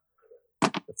the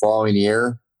following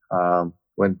year,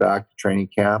 went back to training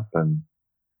camp, and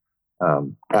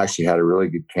actually had a really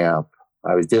good camp.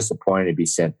 I was disappointed to be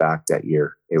sent back that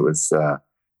year. It was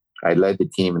I led the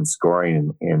team in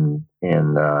scoring in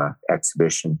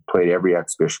exhibition, played every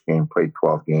exhibition game, played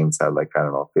 12 games, had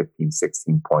 15,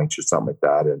 16 points or something like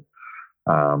that,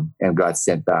 and got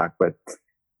sent back. But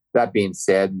that being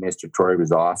said, Mr. Torrey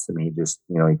was awesome. He just,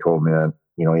 he told me that,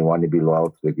 he wanted to be loyal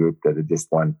to the group that had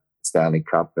just won Stanley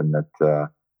Cup, and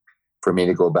that for me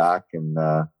to go back and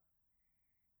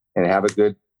have a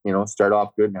good, start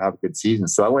off good and have a good season.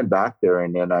 So I went back there,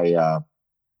 and then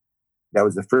that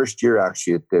was the first year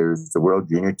actually that there's the World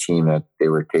Junior team that they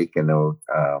were taking.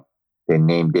 They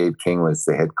named Dave King was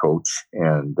the head coach,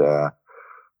 and I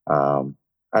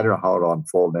don't know how it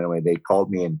unfolded. Anyway, they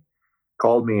called me in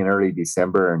early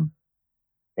December,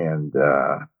 and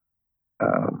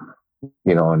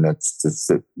that's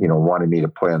just wanted me to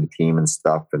play on the team and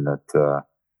stuff, and that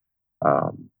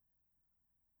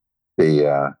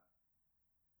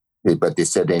but they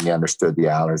said they understood the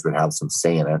Islanders would have some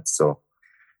say in it. So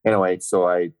anyway, so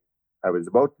I was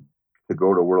about to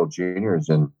go to World Juniors,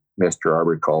 and Mr.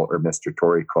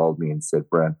 Torrey called me and said,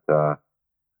 Brent,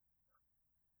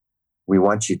 we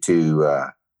want you to,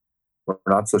 we're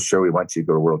not so sure we want you to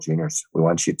go to World Juniors. We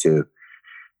want you to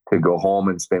go home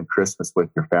and spend Christmas with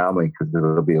your family, because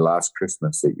it'll be the last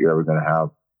Christmas that you're ever going to have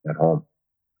at home.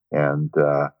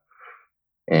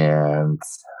 And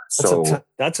so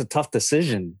that's a tough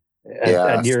decision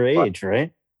at your age,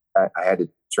 right? I had to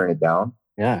turn it down.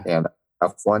 Yeah. And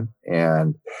tough one.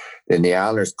 And then the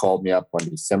Islanders called me up on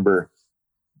December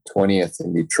 20th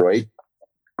in Detroit,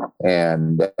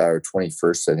 or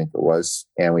 21st, I think it was.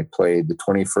 And we played the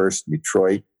 21st in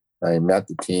Detroit. I met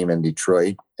the team in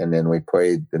Detroit, and then we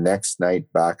played the next night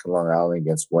back in Long Island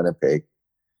against Winnipeg.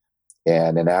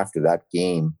 And then after that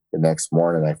game, the next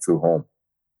morning, I flew home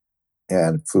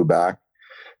and flew back,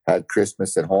 had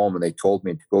Christmas at home, and they told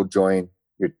me to go join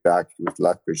back with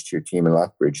Lethbridge to your team in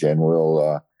Lethbridge, and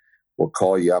we'll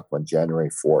call you up on January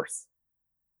 4th.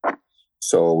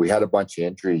 So we had a bunch of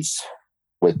injuries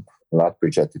with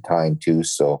Lethbridge at the time too.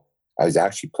 So I was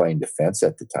actually playing defense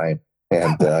at the time,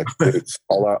 and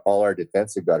all our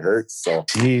defensive got hurt. So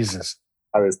Jesus,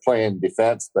 I was playing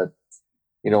defense, but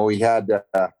we had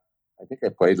I think I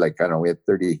played we had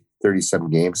 30 some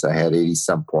games. I had 80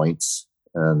 some points,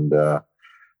 and had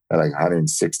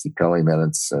 160 penalty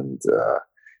minutes, and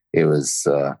it was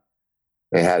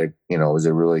it was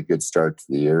a really good start to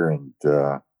the year, and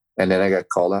then I got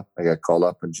called up. I got called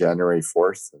up on January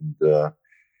 4th,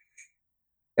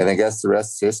 and I guess the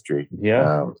rest is history.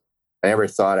 Yeah, I never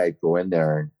thought I'd go in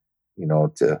there and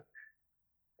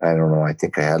I don't know. I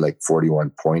think I had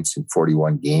 41 points in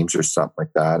 41 games or something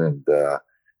like that, and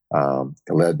I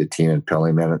led the team in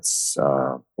penalty minutes.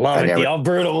 Love it, the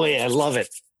Alberta way. I love it.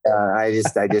 I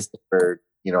just never,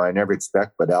 I never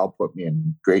expect, but Al put me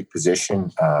in great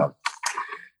position.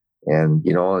 And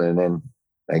then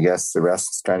I guess the rest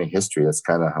is kind of history. That's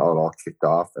kind of how it all kicked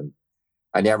off. And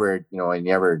I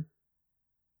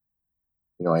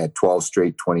had 12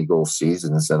 straight 20-goal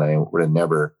seasons, and I would have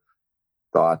never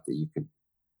thought that you could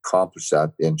accomplish that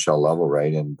at the NHL level,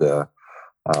 right? And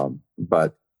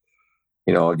but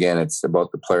again, it's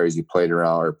about the players you played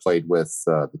around or played with,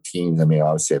 the teams. I mean,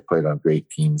 obviously, I played on great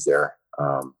teams there.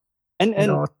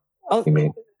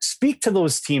 Speak to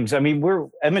those teams. I mean, we're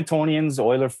Edmontonians,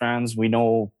 Oiler fans. We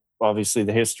know obviously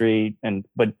the history,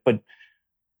 but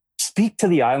speak to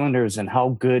the Islanders and how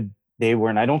good they were.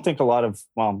 And I don't think a lot of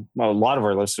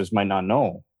our listeners might not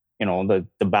know,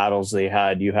 the battles you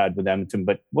had with Edmonton.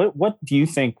 But what do you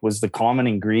think was the common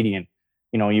ingredient?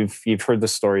 You've heard the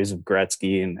stories of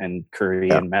Gretzky and Curry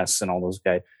and Mess and all those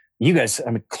guys. You guys, I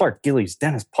mean, Clark Gillies,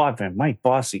 Dennis Potvin, Mike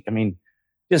Bossy. I mean,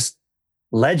 just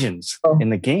legends in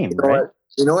the game, right?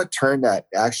 What turned that?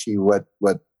 Actually, what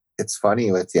it's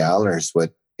funny with the Islanders.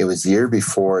 It was the year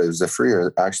before. It was the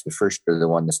first year they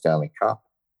won the Stanley Cup.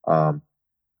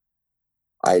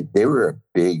 They were a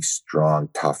big, strong,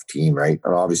 tough team, right?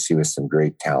 And obviously with some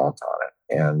great talent on it.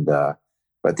 And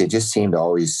but they just seemed to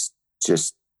always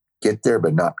just get there,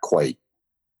 but not quite.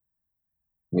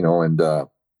 And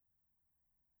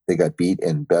they got beat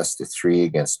in best of 3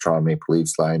 against Toronto Maple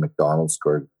Leafs. Larry McDonald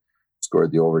scored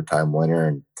the overtime winner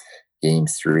in Game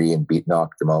 3 and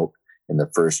knocked them out in the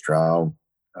first round.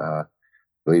 I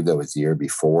believe that was the year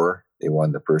before they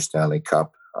won the first Stanley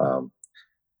Cup.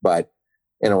 But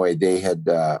in a way, they had.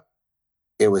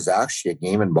 It was actually a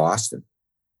game in Boston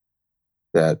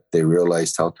that they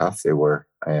realized how tough they were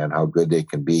and how good they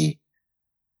can be.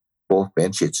 Both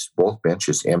benches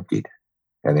emptied,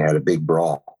 and they had a big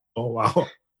brawl. Oh, wow.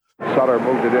 Sutter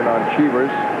moved it in on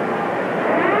Cheevers.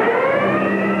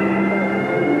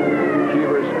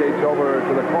 Cheevers skates over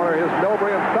to the corner. Here's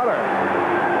Milbury and Sutter.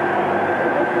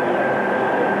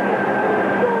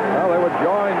 Well, they were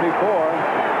joined before.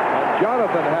 And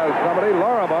Jonathan has somebody,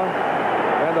 Lorimer.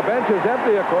 And the bench is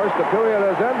empty, of course. The period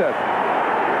has ended.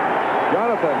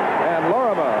 Jonathan and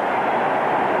Lorimer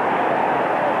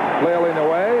flailing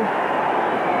away.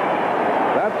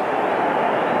 That's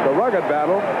the rugged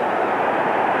battle.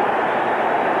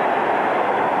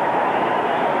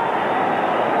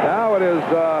 Now it is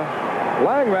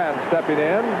Langman stepping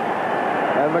in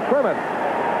and McCrimmon.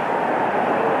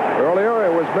 Earlier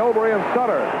it was Milbury and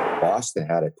Sutter. Boston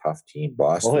had a tough team.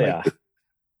 Boston, oh yeah.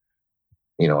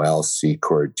 Al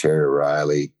Secord, Terry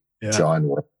Riley, John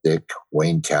Windick,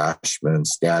 Wayne Cashman,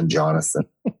 Stan Jonathan.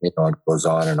 It goes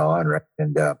on, right?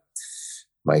 And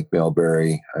Mike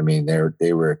Milbury. I mean,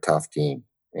 they were a tough team,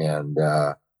 and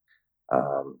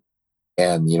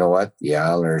you know what? The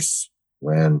Islanders,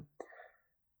 when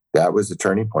that was the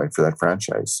turning point for that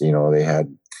franchise. They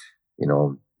had,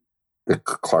 the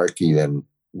Clarkie. Then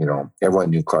everyone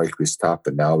knew Clarkie was tough,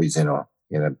 but now he's in a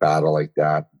battle like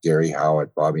that. Gary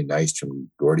Howitt, Bobby Nystrom,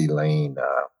 Gordy Lane,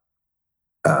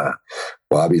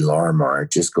 Bobby Lorimer.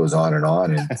 It just goes on, and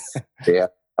they had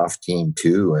a tough team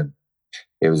too. And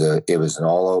it was an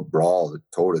all-out brawl,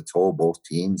 toe-to-toe, both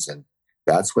teams. And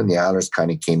that's when the Islanders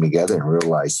kind of came together and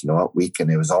realized, what, we can.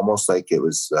 It was almost like it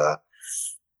was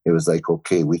like,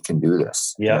 okay, we can do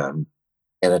this. Yeah.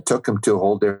 And it took them to a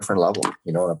whole different level,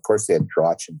 and of course they had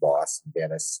Trotch and Boss and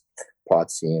Dennis,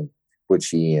 Potsy and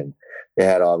Butchie, and they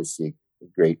had obviously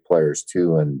great players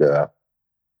too. And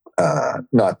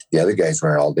not the other guys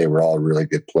they were all really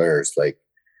good players. Like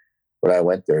when I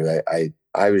went there,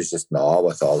 I was just in awe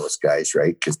with all those guys,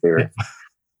 right? Because they were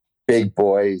big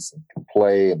boys and can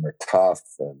play and they're tough,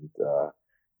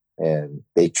 and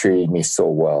they treated me so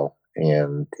well.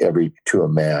 And to a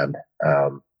man,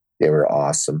 they were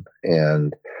awesome.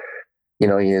 And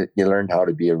you learned how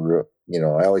to be I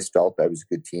always felt I was a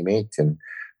good teammate, and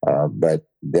but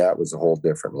that was a whole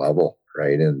different level,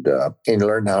 right? And you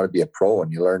learned how to be a pro,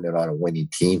 and you learned it on a winning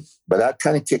team. But that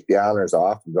kind of kicked the Islanders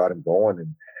off and got them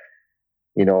going,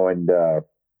 and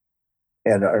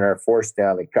our fourth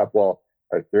Stanley Cup, our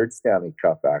third Stanley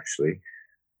Cup actually,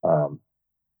 it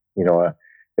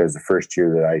was the first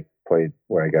year that I played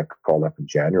where I got called up in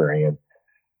January, and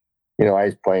I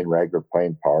was playing regular,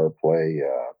 playing power play,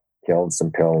 killing some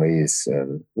penalties,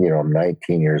 and I'm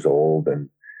 19 years old and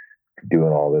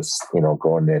doing all this,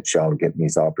 going to NHL and getting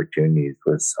these opportunities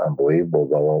was unbelievable.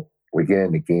 Though we get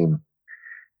into game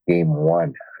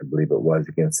 1, I believe it was,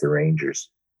 against the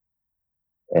Rangers,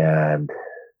 and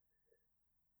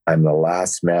I'm the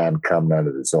last man coming out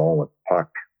of the zone with the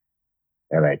puck,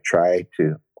 and I try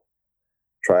to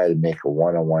make a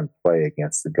one-on-one play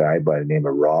against a guy by the name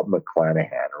of Rob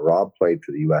McClanahan. Rob played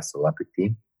for the U.S. Olympic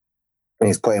team,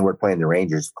 and we're playing the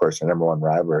Rangers, of course, our number one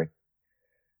rivalry.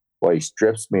 Well, he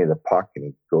strips me of the puck and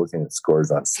he goes in and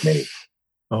scores on Smitty.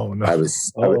 Oh no! I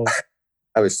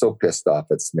was so pissed off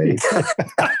at Smitty.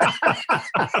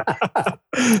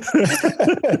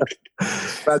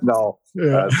 But no,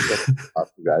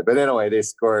 but anyway, they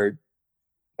scored,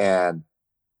 and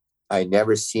I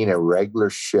never seen a regular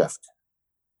shift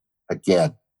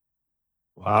again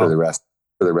Wow. for the rest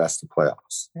of the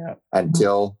playoffs. Yeah.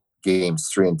 Until games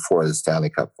 3 and 4 of the Stanley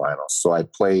Cup Finals. So I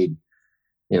played,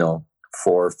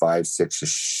 4, 5,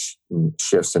 6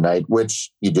 shifts a night,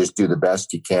 which you just do the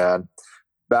best you can.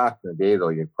 Back in the day, though,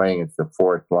 you're playing at the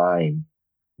fourth line.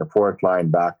 The fourth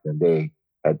line back in the day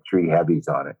had 3 heavies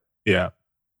on it. Yeah.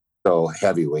 So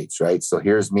heavyweights, right? So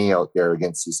here's me out there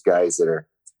against these guys that are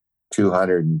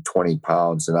 220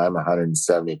 pounds, and I'm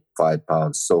 175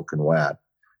 pounds soaking wet.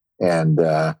 And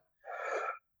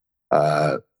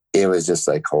it was just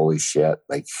like, holy shit.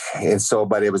 But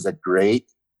it was a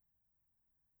great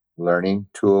learning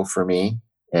tool for me.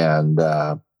 And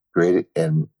great.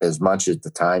 And as much as the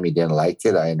time he didn't like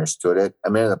it, I understood it. I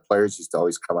mean, the players used to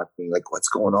always come up to me like, what's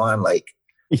going on? Like,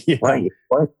 why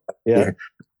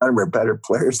we're better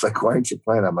players. Like, why aren't you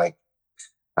playing? I'm like,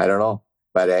 I don't know.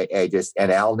 But I just,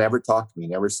 and Al never talked to me,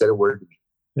 never said a word to me.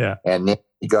 Yeah. And then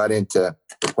he got into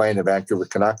playing the Vancouver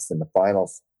Canucks in the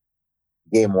finals.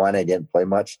 Game 1, I didn't play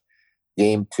much.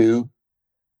 Game 2,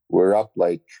 we're up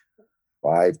like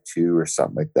 5-2 or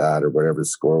something like that, or whatever the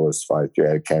score was,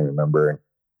 5-3. I can't remember. And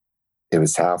it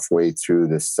was halfway through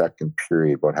the second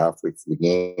period, about halfway through the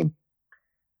game.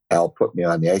 Al put me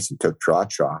on the ice and took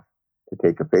Trotch off to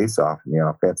take a face off in the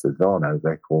offensive zone. I was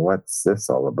like, well, what's this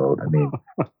all about? I mean,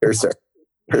 here's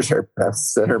our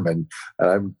best centerman, and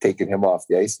I'm taking him off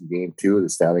the ice in game 2 of the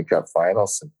Stanley Cup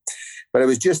Finals. But it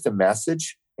was just a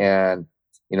message. And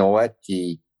you know what?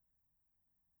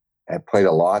 I played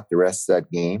a lot the rest of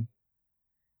that game.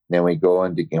 And then we go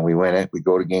and we win it. We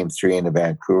go to game 3 in the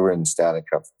Vancouver in the Stanley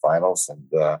Cup Finals,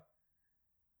 and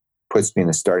puts me in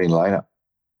the starting lineup.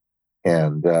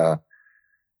 And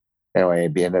anyway, I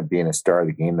ended up being a star of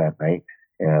the game that night.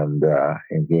 And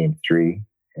in game 3,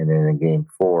 and then in game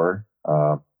 4,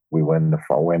 we win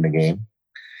the game.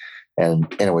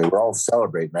 And anyway, we're all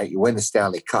celebrating, right? You win the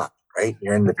Stanley Cup, right?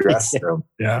 You're in the dressing room.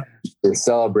 Yeah. They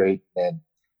celebrate, and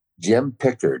Jim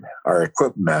Pickard, our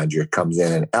equipment manager, comes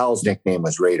in, and Al's nickname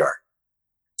was Radar.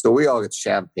 So we all get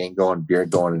champagne going, beer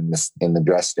going in the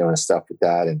dressing room and stuff like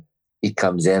that. And he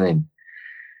comes in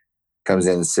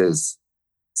and says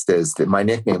that my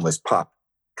nickname was Pup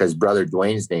because brother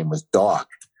Dwayne's name was Dog.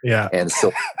 Yeah. And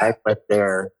so I went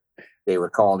there. They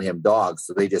were calling him Dog,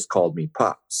 so they just called me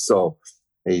Pup. So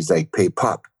he's like, "Hey,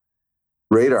 Pup,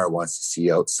 Radar wants to see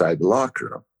you outside the locker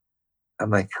room."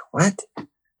 I'm like, "What?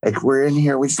 Like, we're in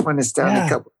here. We just won the Stanley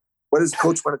Cup. What does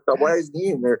coach want to tell? Why isn't he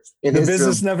in there? In the his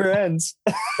business room?" never ends.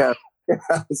 Yeah.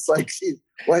 It's like,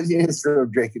 why is he in his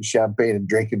room drinking champagne and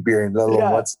drinking beer and little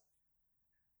what's.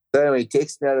 So anyway, he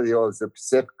takes me out of the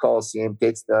Pacific Coliseum,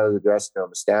 takes me out of the dressing room,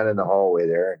 stand in the hallway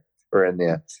there, or in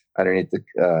the underneath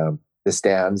the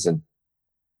stands, and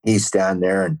he's standing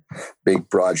there and big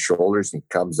broad shoulders, and he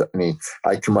comes up, and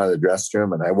I come out of the dressing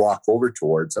room and I walk over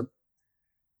towards him,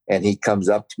 and he comes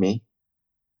up to me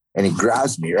and he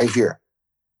grabs me right here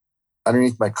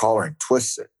underneath my collar and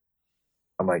twists it.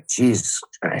 I'm like, Jesus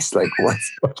Christ, like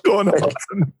what's going on?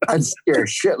 I'm scared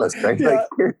shitless, right? Yeah. Like,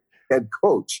 you're head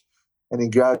coach. And he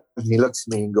grabs me, he looks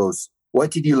at me and goes,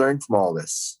 "What did you learn from all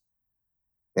this?"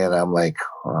 And I'm like,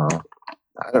 I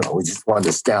don't know. We just won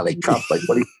the Stanley Cup. Like,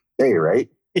 what do you say, right?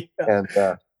 Yeah.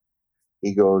 And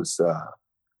he goes, "Well,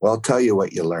 I'll tell you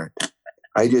what you learned.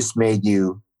 I just made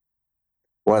you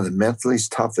one of the mentally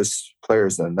toughest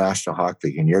players in the National Hockey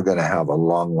League, and you're going to have a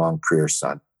long, long career,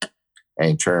 son."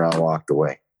 And he turned around and walked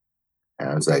away. And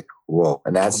I was like, whoa.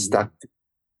 And that stuck.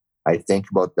 I think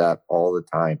about that all the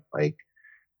time. Like,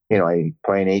 I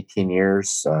played 18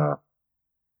 years, and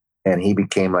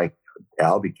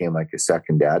Al became like a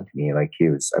second dad to me. Like,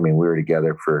 we were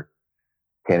together for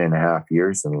 10 and a half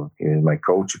years, and he was my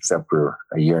coach, except for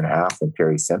a year and a half when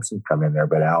Terry Simpson come in there,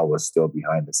 but Al was still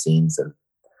behind the scenes and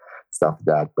stuff like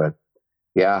that. But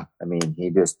yeah, he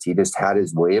just had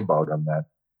his way about him that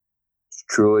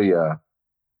truly a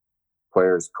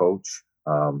player's coach.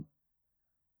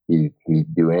 He'd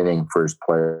do anything for his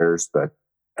players, but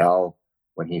Al,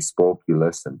 when he spoke, you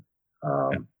listened.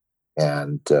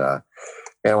 And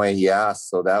anyway, yeah.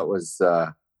 So that was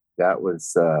the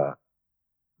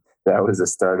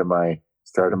start of my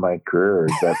career.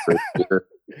 That first year.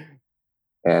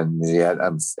 And yeah,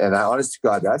 and I, honest to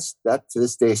God, that to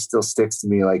this day still sticks to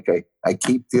me. Like I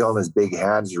keep feeling his big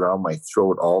hands around my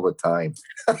throat all the time.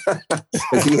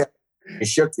 He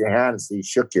shook your hand, so he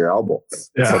shook your elbow.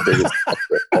 Yeah.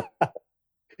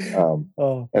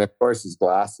 And of course his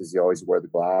glasses. He always wore the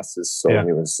glasses. So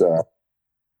he was.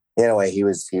 Anyway, he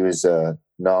was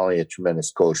not only a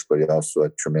tremendous coach, but he also a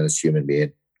tremendous human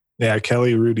being. Yeah,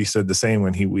 Kelly Rudy said the same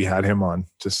when we had him on.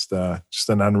 Just an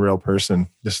unreal person.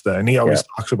 And he always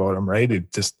talks about him, right?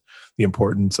 It just the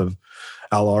importance of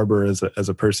Al Arbor as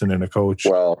a person and a coach?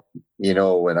 Well,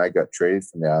 when I got traded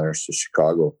from the Islanders to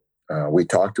Chicago, we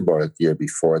talked about it the year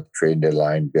before at the trade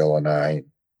deadline, Bill and I.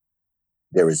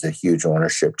 There was a huge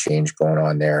ownership change going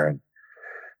on there, and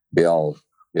Bill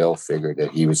figured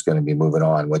that he was going to be moving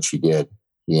on, which he did.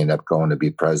 He ended up going to be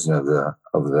president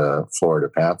of the Florida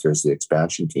Panthers, the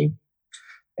expansion team.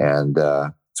 And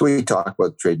so we talked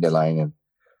about the trade deadline, and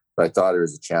I thought there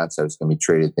was a chance I was going to be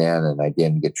traded then, and I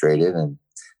didn't get traded. And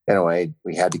anyway,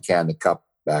 we had the Canada Cup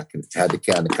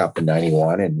in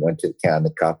 '91 and went to the Canada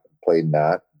Cup and played in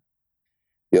that.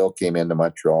 Bill came into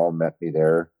Montreal, met me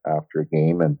there after a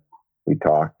game, and we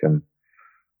talked. And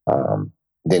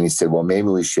then he said, well, maybe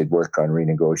we should work on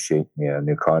renegotiating a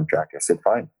new contract. I said,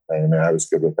 fine. And I was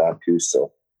good with that too.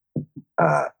 So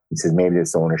he said, maybe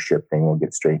this ownership thing will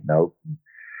get straightened out.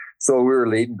 So we were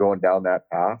leading, going down that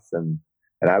path, and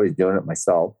I was doing it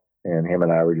myself, and him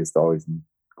and I were just always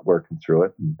working through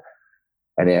it.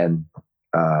 And then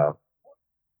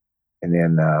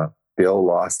Bill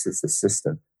lost his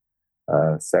assistant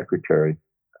secretary.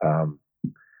 I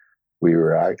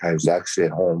was actually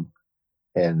at home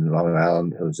in Long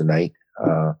Island. It was a night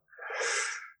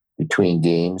between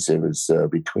games. It was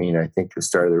between, I think, the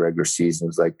start of the regular season. It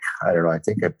was like, I don't know, I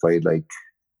think I played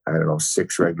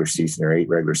 6 regular season or 8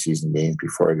 regular season games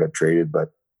before I got traded.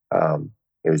 But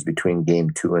it was between game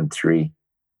 2 and 3.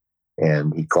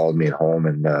 And he called me at home,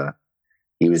 and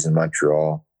he was in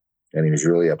Montreal, and he was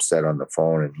really upset on the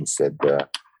phone. And he said,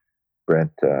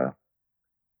 Brent,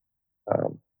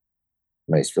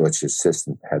 my village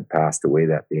assistant had passed away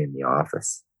that day in the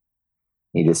office.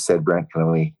 He just said, Brent, can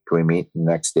we meet the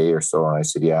next day or so? And I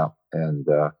said, yeah. And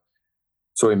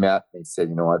so we met, and he said,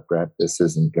 you know what, Brent, this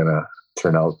isn't going to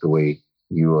turn out the way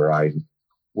you or I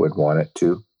would want it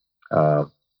to.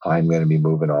 I'm going to be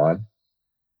moving on.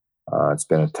 It's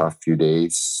been a tough few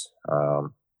days. I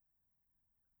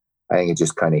think it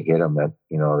just kind of hit him that,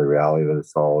 the reality of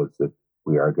this all is that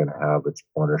we are going to have an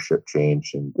ownership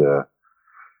change, and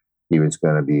he was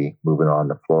going to be moving on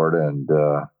to Florida. And,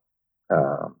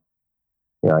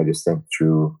 I just think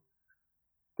through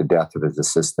the death of his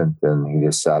assistant, and he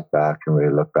just sat back and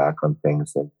really looked back on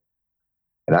things.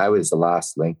 And I was the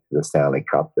last link to the Stanley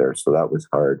Cup there, so that was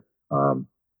hard.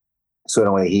 So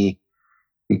anyway, he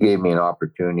gave me an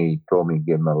opportunity, told me to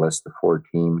give him a list of 4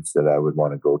 teams that I would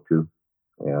want to go to.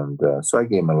 And so I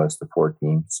gave him a list of 4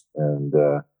 teams and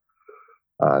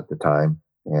at the time.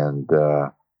 And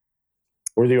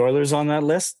were the Oilers on that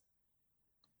list?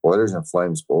 Oilers and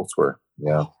Flames both were,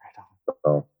 yeah.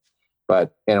 So,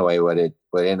 but anyway, what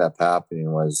ended up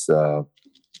happening was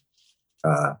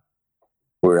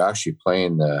we were actually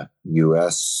playing the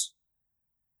U.S.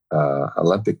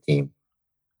 Olympic team.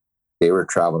 They were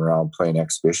traveling around playing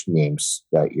exhibition games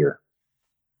that year.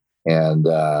 And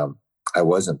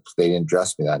they didn't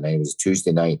dress me that night. It was a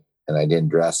Tuesday night, and I didn't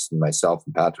dress. And myself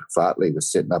and Patrick Flatley was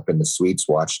sitting up in the suites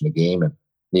watching the game, and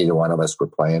neither one of us were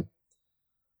playing.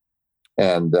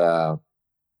 And the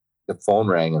phone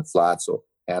rang, and Flats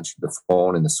answered the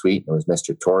phone in the suite, and it was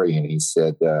Mr. Torrey. And he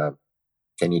said,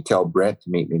 can you tell Brent to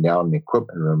meet me down in the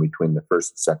equipment room between the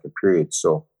first and second period?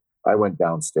 So I went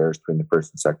downstairs between the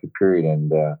first and second period,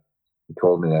 and he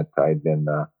told me that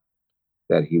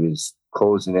that he was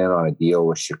closing in on a deal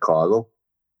with Chicago,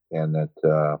 and that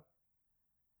the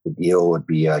deal would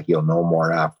be he'll know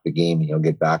more after the game, and he'll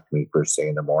get back to me first thing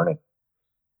in the morning.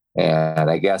 And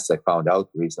I guess I found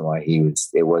out the reason why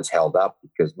it was held up,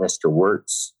 because Mr.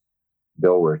 Wirtz,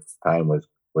 Bill Wirtz, time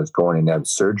was going in to have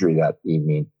surgery that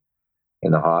evening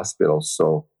in the hospital.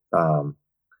 So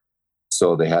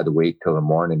so they had to wait till the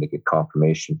morning to get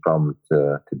confirmation from him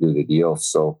to do the deal.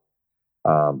 So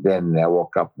then I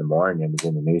woke up in the morning and it was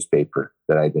in the newspaper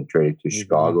that I'd been traded to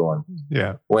Chicago, and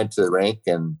went to the rink,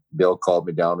 and Bill called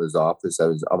me down to his office. I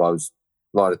was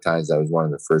a lot of times I was one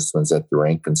of the first ones at the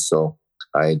rink, and so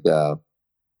I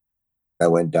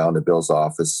went down to Bill's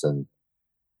office, and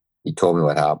he told me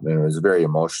what happened. And it was a very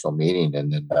emotional meeting,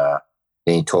 and then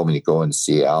he told me to go in to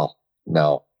see Al.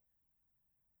 Now,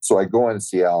 so I go in to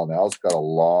see Al, and Al's got a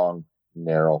long,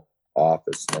 narrow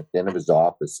office, and at the end of his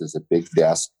office is a big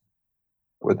desk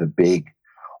with a big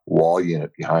wall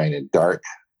unit behind it, dark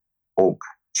oak,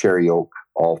 cherry oak,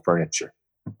 all furniture.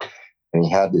 And he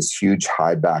had this huge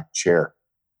high back chair.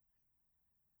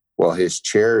 Well, his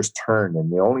chair is turned,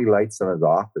 and the only lights in his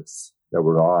office that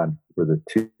were on were the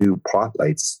 2 pot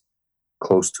lights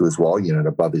close to his wall unit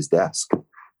above his desk.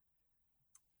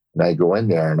 And I go in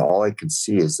there, and all I can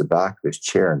see is the back of his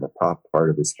chair and the top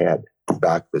part of his head, the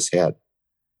back of his head.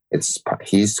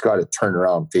 He's got to turn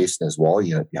around facing his wall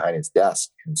unit behind his desk.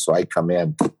 And so I come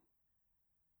in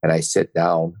and I sit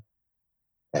down,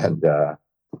 and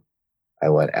I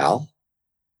went, Al?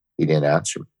 He didn't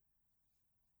answer me.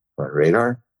 I went,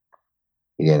 Radar?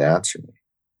 He didn't answer me.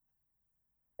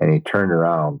 And he turned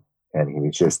around and he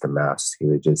was just a mess. He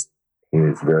was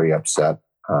very upset.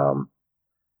 Of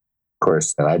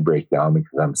course, then I break down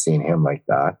because I'm seeing him like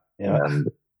that. Yeah.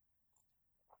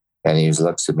 And he just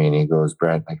looks at me and he goes,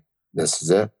 Brent, like, this is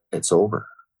it. It's over.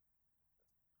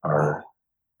 Our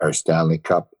Stanley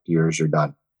Cup years are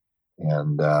done.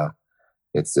 And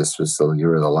you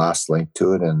were the last link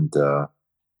to it, and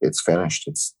it's finished.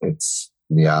 It's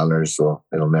the Islanders. So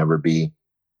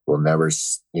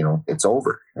it's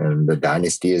over. And the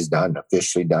dynasty is done,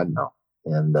 officially done now.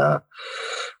 And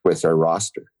with our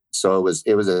roster. So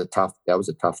that was a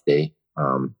tough day.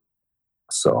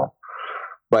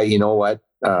 But you know what?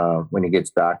 When it gets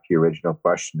back to your original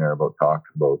question there about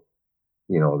talking about,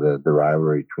 the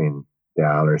rivalry between the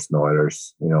Islanders and the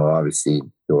Oilers, obviously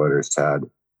the Oilers had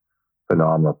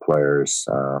phenomenal players.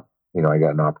 I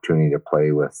got an opportunity to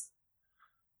play with,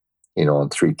 in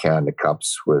 3 Canada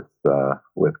Cups with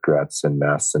Gretz and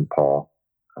Mess and Paul,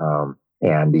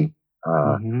 Andy.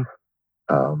 I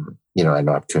had an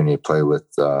opportunity to play with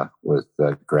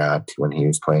Grant when he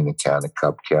was playing the Canada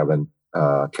Cup, Kevin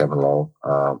Lowe.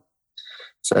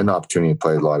 So I had an opportunity to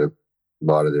play a lot of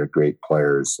their great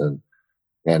players and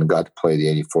got to play the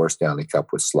 84 Stanley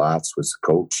Cup with Slats was the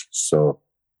coach. So,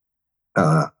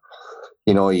 and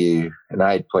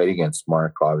I had played against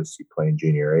Mark, obviously playing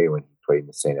junior A when he played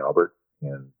in St. Albert.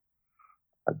 And,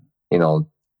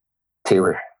 they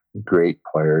were great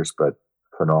players, but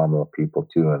phenomenal people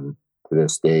too. And to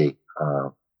this day,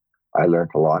 I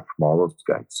learned a lot from all those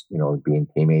guys, being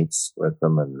teammates with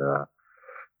them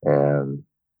and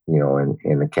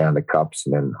in the Canada Cups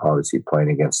and then obviously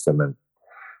playing against them.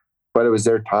 But it was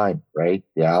their time, right?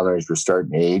 The Islanders were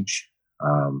starting to age.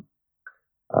 A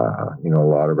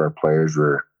lot of our players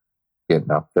were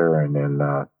getting up there, and then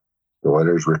the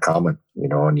Oilers were coming,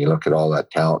 and you look at all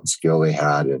that talent and skill they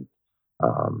had. And,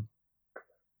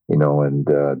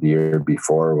 the year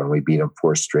before when we beat them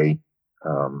 4 straight,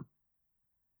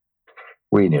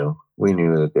 we knew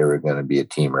that they were going to be a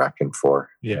team reckoned for.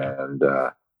 Yeah.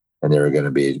 And they were going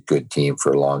to be a good team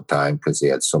for a long time because they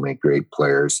had so many great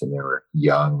players and they were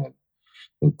young and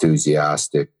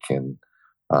enthusiastic and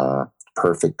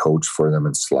perfect coach for them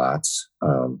in Slats.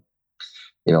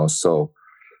 So,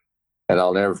 and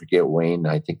I'll never forget Wayne.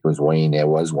 I think it was Wayne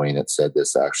that said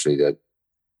this actually, that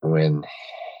when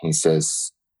he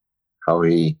says how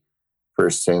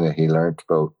first thing that he learned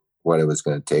about what it was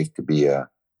going to take to be a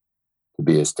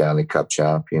Stanley Cup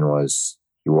champion was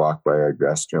he walked by our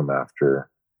dressing room after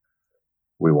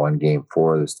we won Game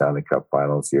 4 of the Stanley Cup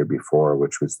Finals the year before,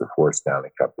 which was the 4th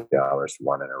Stanley Cup the Islanders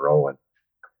won in a row. And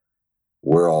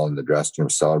we're all in the dressing room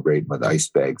celebrating with ice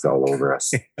bags all over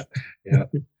us. Yeah.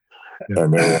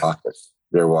 And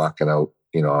they're walking out,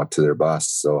 out to their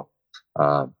bus. So,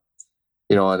 and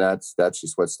that's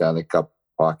just what Stanley Cup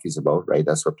hockey is about, right?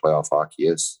 That's what playoff hockey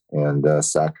is. And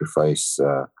sacrifice,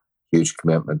 huge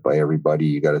commitment by everybody.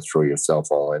 You got to throw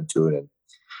yourself all into it. And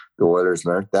the Oilers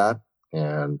learned that.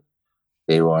 And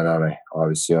they went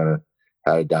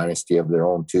had a dynasty of their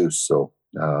own too. So,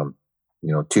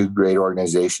 2 great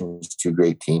organizations, 2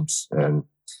 great teams, and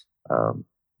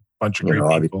bunch of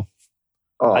great people.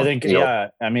 I think,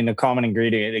 the common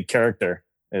ingredient, the character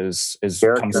is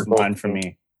comes to mind for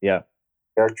me. Yeah,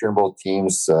 character in both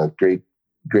teams,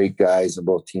 great guys in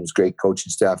both teams, great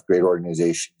coaching staff, great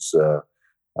organizations.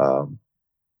 And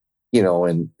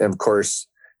of course,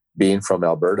 being from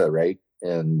Alberta, right,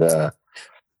 and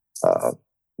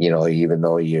even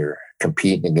though you're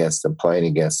competing against them, playing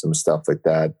against them, stuff like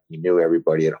that, you knew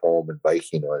everybody at home in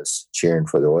Viking was cheering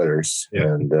for the Oilers.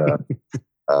 Yeah. And,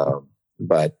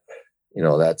 but,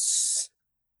 that's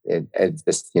it. And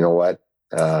just,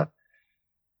 the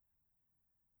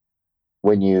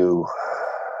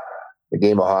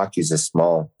game of hockey is a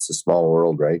small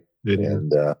world, right?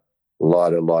 And a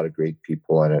lot of great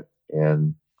people in it,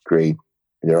 and great.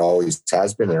 There always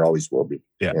has been, there always will be.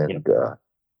 Yeah. And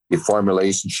you form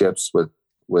relationships with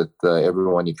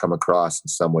everyone you come across in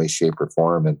some way, shape, or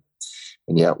form, and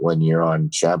yet when you're on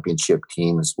championship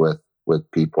teams with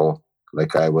people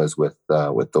like I was with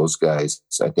those guys,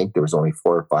 I think there was only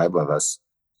 4 or 5 of us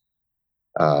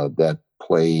that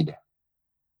played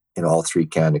in all 3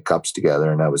 Canada Cups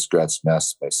together, and that was Gretz,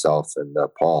 Mess, myself, and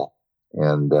Paul.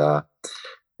 And I'm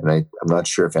not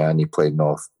sure if Andy played in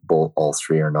all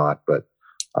 3 or not, but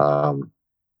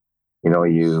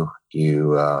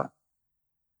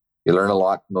you learn a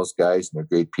lot from those guys, and they're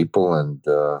great people, and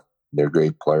they're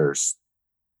great players.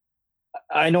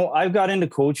 I know I've got into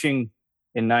coaching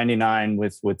in '99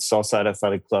 with Southside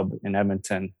Athletic Club in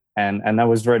Edmonton, And that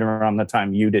was right around the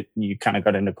time you kind of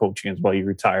got into coaching as well. You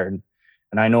retired.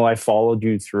 And I know I followed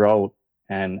you throughout,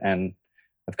 and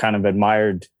I've kind of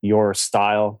admired your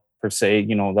style per se,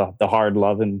 the hard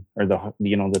loving, or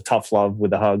the tough love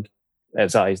with the hug,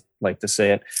 as I like to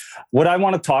say it. What I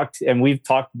want to talk to, and we've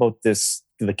talked about this,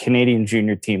 the Canadian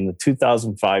junior team, the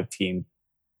 2005 team.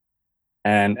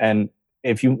 And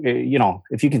if you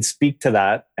can speak to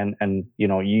that, and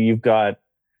you've got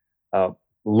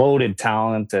loaded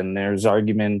talent, and there's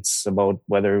arguments about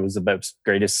whether it was the best,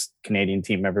 greatest Canadian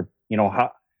team ever.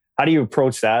 How do you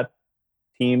approach that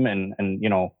team, and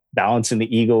balancing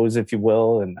the egos, if you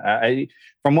will? And I,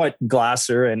 from what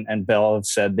Glasser and Bell have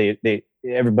said, they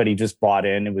everybody just bought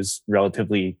in. It was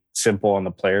relatively simple on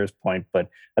the players' point, but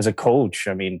as a coach,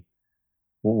 I mean,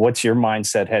 what's your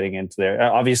mindset heading into there?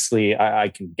 Obviously, I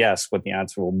can guess what the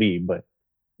answer will be, but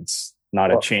it's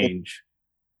not a change.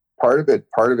 Part of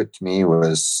it to me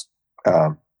was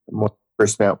when I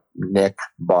first met Nick,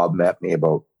 Bob met me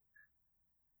about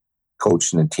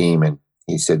coaching the team, and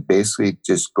he said, basically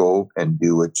just go and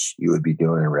do what you would be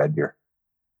doing in Red Deer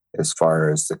as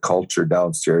far as the culture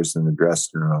downstairs in the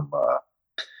dressing room.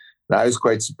 And I was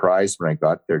quite surprised when I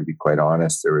got there, to be quite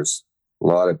honest. There was a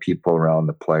lot of people around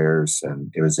the players,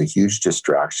 and it was a huge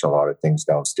distraction, a lot of things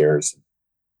downstairs.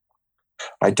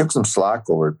 I took some slack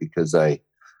over it because I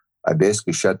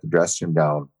basically shut the dressing room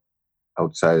down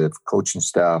outside of coaching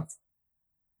staff,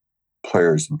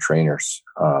 players, and trainers.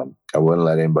 I wouldn't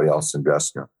let anybody else in the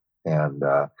dressing room. And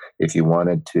if you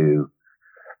wanted to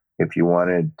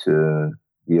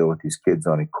deal with these kids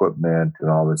on equipment and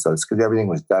all this, because everything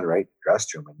was done right in the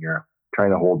dressing room, and you're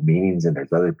trying to hold meetings and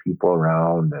there's other people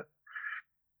around. And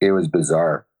it was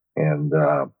bizarre. And,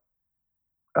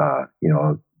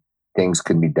 things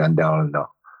can be done down in the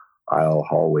aisle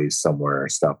hallways somewhere or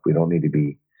stuff. We don't need to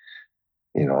be,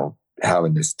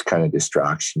 having this kind of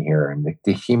distraction here. And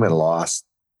the team had lost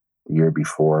the year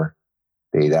before.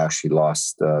 They'd actually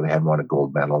lost, they hadn't won a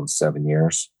gold medal in 7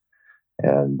 years.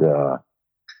 And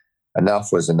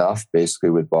enough was enough,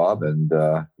 basically, with Bob. And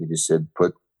he just said,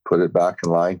 put it back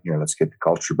in line here. Let's get the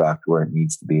culture back to where it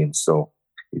needs to be. And so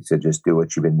he said, just do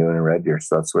what you've been doing in Red Deer.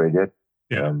 So that's what I did.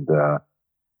 Yeah. And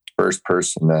first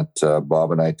person that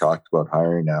Bob and I talked about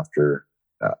hiring after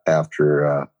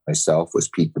myself was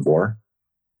Pete DeBoer.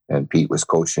 And Pete was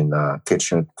coaching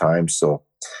Kitchener at the time. So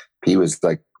Pete was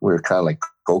like, we were kind of like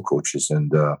co-coaches.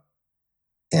 And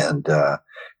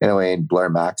anyway, Blair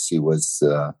Maxey was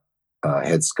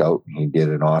head scout. He did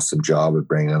an awesome job of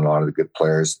bringing in a lot of the good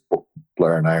players.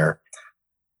 Blair and I are,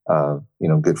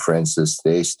 good friends to this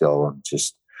day still, and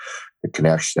just the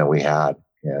connection that we had.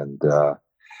 And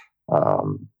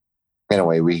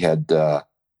anyway, we had,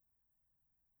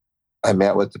 I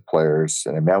met with the players,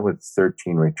 and I met with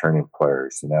 13 returning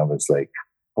players, and that was like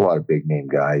a lot of big name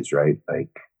guys, right?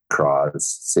 Like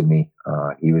Cross, Sydney.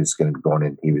 He was going to be going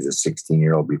in. He was a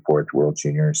 16-year-old before at the World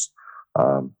Juniors.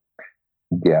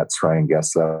 Getz, Ryan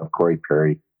Gessler, Corey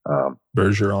Perry.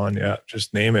 Bergeron, yeah,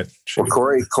 just name it. Well,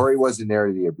 Corey wasn't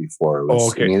there the year before. It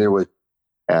was, okay. Neither was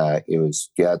it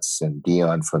was Getz and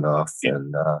Dion Phaneuf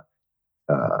and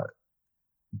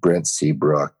Brent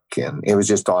Seabrook, and it was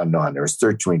just on and on. There was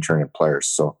 13 returning players.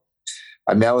 So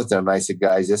I met with them. And I said,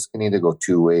 guys, this can either go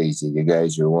two ways. You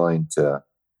guys are willing to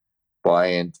buy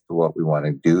into what we want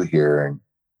to do here,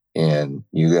 and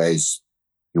you guys,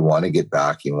 you want to get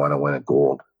back, you want to win a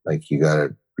gold. Like, you got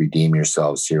to redeem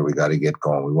yourselves here. We got to get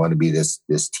going. We want to be this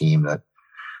team that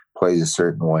plays a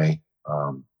certain way,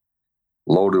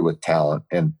 loaded with talent.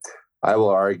 And I will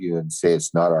argue and say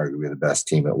it's not arguably the best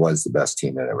team. It was the best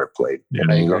team that ever played. Yeah,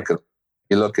 and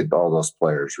you look at all those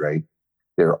players, right?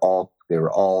 They were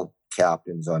all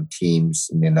captains on teams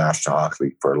in the National Hockey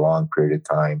League for a long period of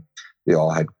time. They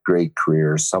all had great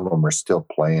careers. Some of them are still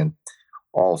playing.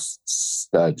 All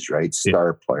studs, right?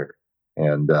 Star player.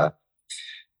 And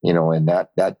and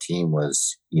that team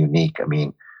was unique. I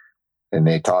mean, and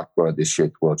they talked about this year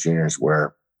at the World Juniors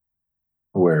where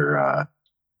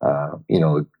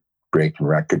breaking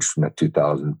records from the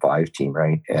 2005 team,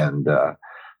 right? And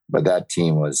but that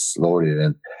team was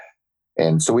loaded,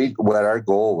 and so what our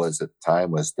goal was at the time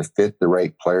was to fit the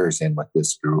right players in with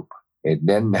this group. It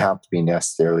didn't have to be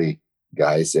necessarily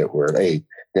guys that were, hey,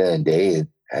 then and day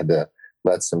had to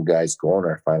let some guys go in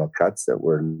our final cuts that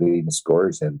were leading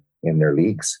scorers in their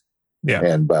leagues.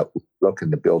 Yeah. But looking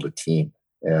to build a team.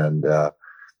 And the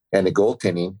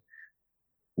goaltending,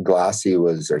 Glassy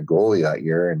was our goalie that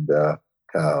year, and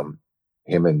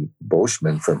him and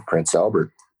Boschman from Prince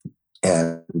Albert.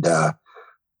 And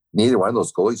neither one of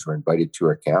those goalies were invited to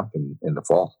our camp in the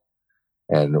fall.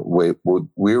 And what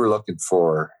we were looking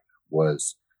for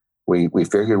was we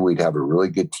figured we'd have a really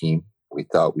good team. We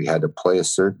thought we had to play a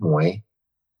certain way.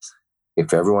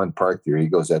 If everyone parked their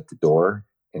egos at the door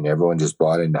and everyone just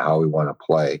bought into how we want to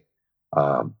play,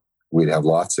 we'd have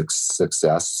lots of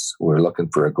success. We're looking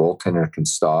for a goaltender who can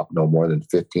stop no more than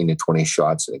 15 to 20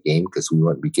 shots in a game, because we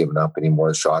wouldn't be giving up any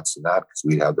more shots than that because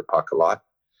we'd have the puck a lot.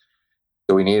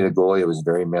 So we needed a goalie that was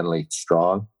very mentally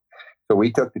strong. So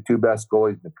we took the two best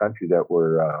goalies in the country that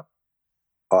were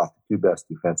off the two best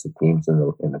defensive teams in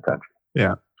the country.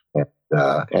 Yeah.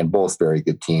 And both very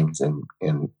good teams in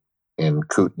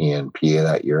Kootenay and PA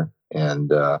that year.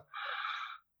 And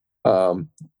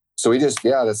so we just,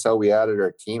 that's how we added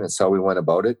our team. That's how we went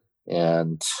about it.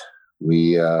 And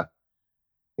we, the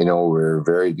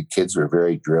kids were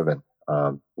very driven.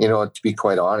 To be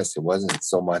quite honest, it wasn't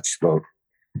so much about,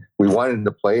 we wanted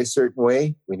to play a certain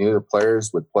way. We knew the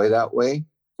players would play that way.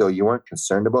 So you weren't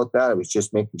concerned about that. It was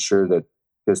just making sure that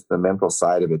just the mental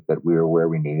side of it, that we were where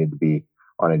we needed to be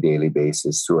on a daily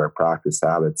basis through our practice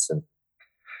habits. And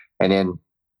then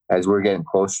as we're getting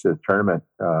close to the tournament,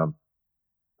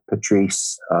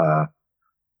 Patrice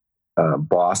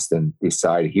Boston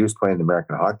decided he was playing the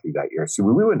American Hockey League that year. So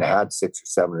we wouldn't have had 6 or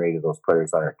 7 or 8 of those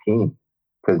players on our team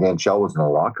because the NHL was in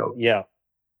a lockout. Yeah.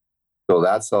 So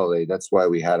that's why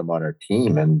we had him on our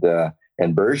team. And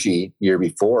Bergie, year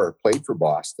before, played for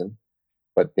Boston,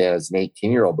 but then as an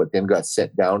 18-year-old, but then got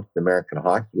sent down to the American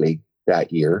Hockey League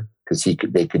that year because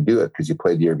they could do it because he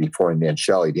played the year before in the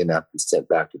NHL. He didn't have to be sent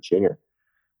back to junior.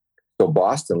 So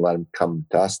Boston let him come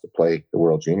to us to play the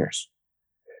World Juniors.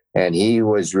 And he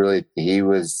was the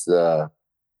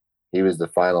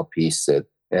final piece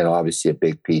and obviously a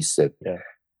big piece that,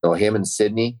 him and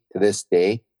Sydney to this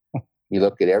day, you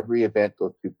look at every event,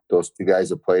 those two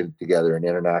guys have played together in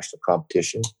international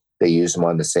competition. They use them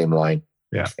on the same line.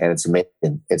 Yeah. And it's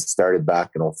amazing. It started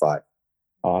back in 2005.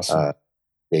 Awesome.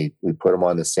 We put them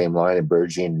on the same line, and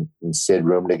Bergie and Sid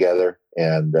roomed together,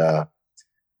 and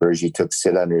Bergie took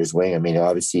Sid under his wing. I mean,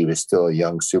 obviously he was still a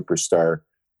young superstar,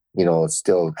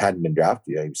 still hadn't been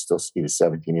drafted yet. He was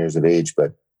 17 years of age,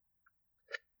 but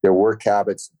their work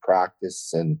habits and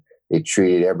practice, and they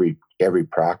treated every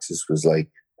practice was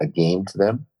like a game to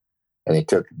them, and they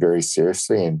took it very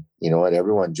seriously. And you know what, it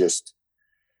was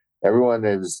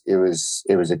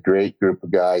a great group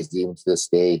of guys. Even to this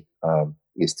day,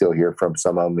 you still hear from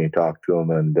some of them, you talk to them,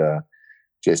 and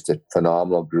just a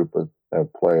phenomenal group of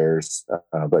players,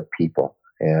 but people.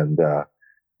 And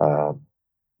and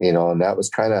that was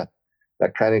kind of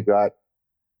got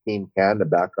Team Canada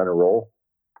back on a roll.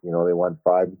 They won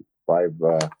five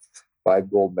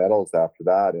gold medals after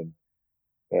that,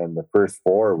 and the first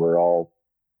 4 were all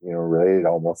related,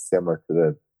 almost similar to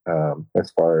the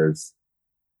as far as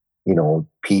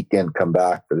Pete didn't come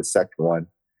back for the second one,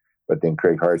 but then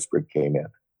Craig Hartsburg came in.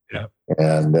 Yeah.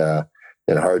 And then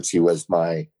Hartsy was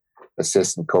my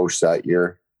assistant coach that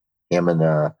year, him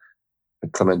and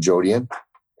Clement Jodian.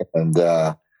 And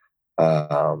the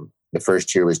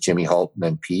first year was Jimmy Halton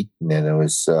and Pete, and then it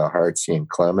was Hartsy and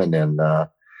Clement.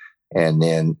 And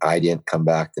then I didn't come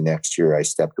back the next year. I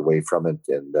stepped away from it,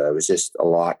 and it was just a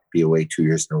lot to be away 2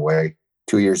 years in a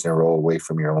row away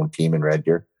from your own team in Red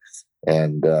Deer.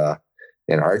 And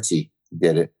Hartsy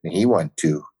did it, and he won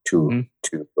two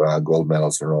gold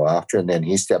medals in a row after, and then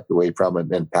he stepped away from it. And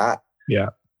then Pat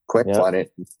quit on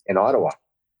it in Ottawa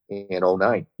in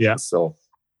 2009. Yeah. So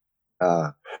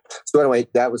anyway,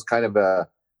 that was kind of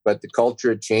but the culture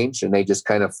had changed, and they just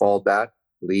kind of followed that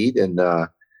lead. And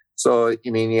so, I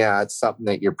mean, it's something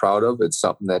that you're proud of. It's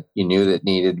something that you knew that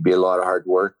needed to be a lot of hard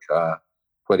work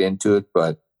put into it.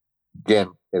 But again,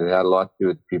 it had a lot to do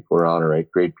with the people around it, right?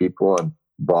 Great people. And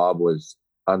Bob was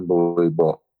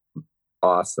unbelievable,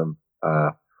 awesome.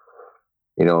 To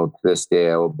this day,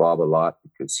 I owe Bob a lot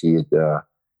because he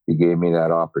gave me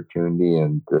that opportunity,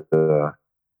 and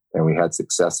we had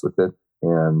success with it.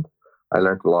 And I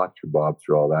learned a lot through Bob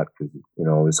through all that, because it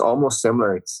was almost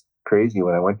similar. It's crazy,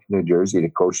 when I went to New Jersey to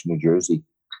coach in New Jersey,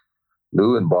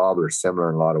 Lou and Bob are similar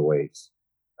in a lot of ways.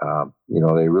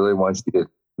 They really want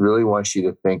you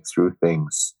to think through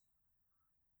things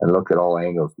and look at all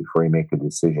angles before you make a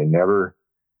decision. Never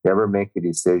make a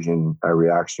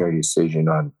reactionary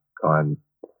decision on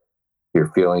your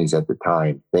feelings at the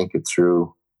time. Think it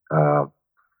through,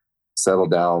 settle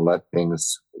down, let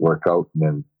things work out.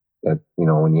 And then,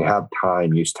 when you have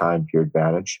time, use time to your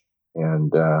advantage.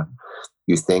 And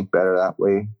you think better that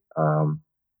way.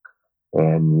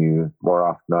 And you, more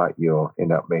often than not, you'll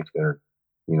end up making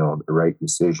the right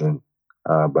decision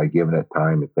by giving it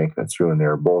time and thinking it through. And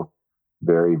they're both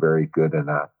very, very good in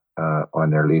that,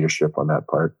 on their leadership on that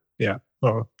part. Yeah.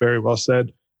 Oh, very well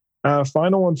said.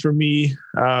 Final one for me.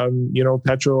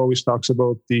 Petro always talks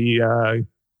about the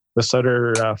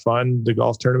Sutter Fund, the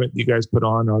golf tournament you guys put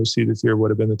on. Obviously, this year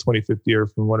would have been the 25th year,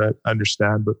 from what I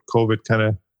understand, but COVID kind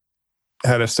of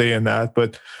had a say in that.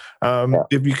 But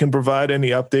if you can provide any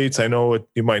updates, I know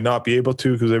you might not be able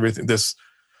to, because everything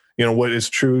what is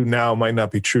true now might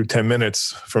not be true 10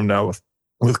 minutes from now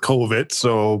with COVID.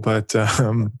 So, but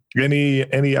any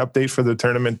update for the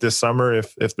tournament this summer,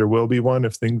 if there will be one,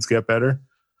 if things get better?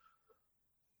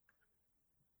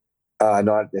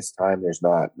 Not at this time. There's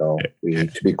not. No,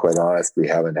 to be quite honest, we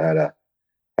haven't had a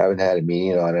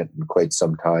meeting on it in quite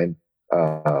some time.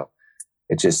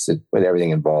 It's just with everything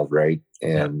involved, right?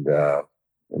 And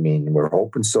we're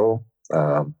hoping so.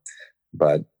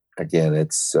 But again,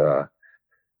 it's a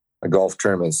golf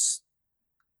tournament's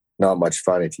not much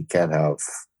fun if you can't have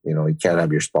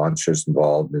your sponsors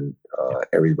involved and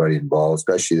everybody involved,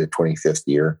 especially the 25th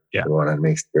year. Yeah. We want to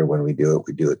make sure when we do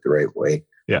it the right way.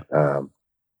 Yeah.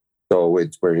 So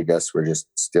I guess we're just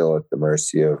still at the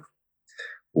mercy of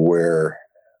where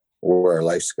our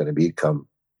life's going to be come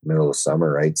middle of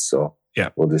summer, right? So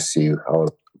we'll just see how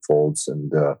it unfolds.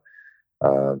 And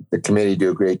the committee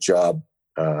do a great job.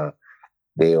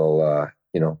 They'll,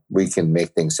 we can make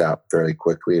things happen fairly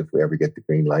quickly if we ever get the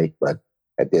green light. But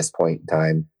at this point in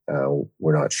time,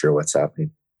 we're not sure what's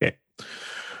happening. Okay.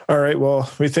 All right. Well,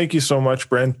 we thank you so much,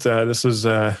 Brent. This is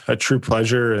a true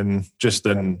pleasure, and just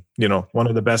one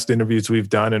of the best interviews we've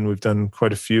done, and we've done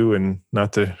quite a few, and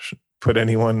not to put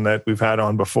anyone that we've had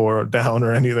on before down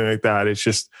or anything like that. It's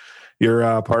just,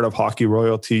 you're part of hockey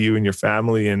royalty, you and your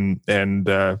family, and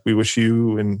we wish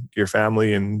you and your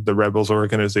family and the Rebels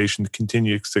organization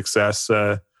continued success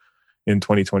in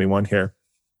 2021 here.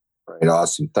 Right.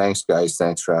 Awesome. Thanks, guys.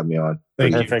 Thanks for having me on.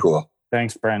 Thank you. Cool.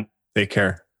 Thanks, Brent. Take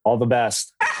care. All the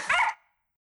best.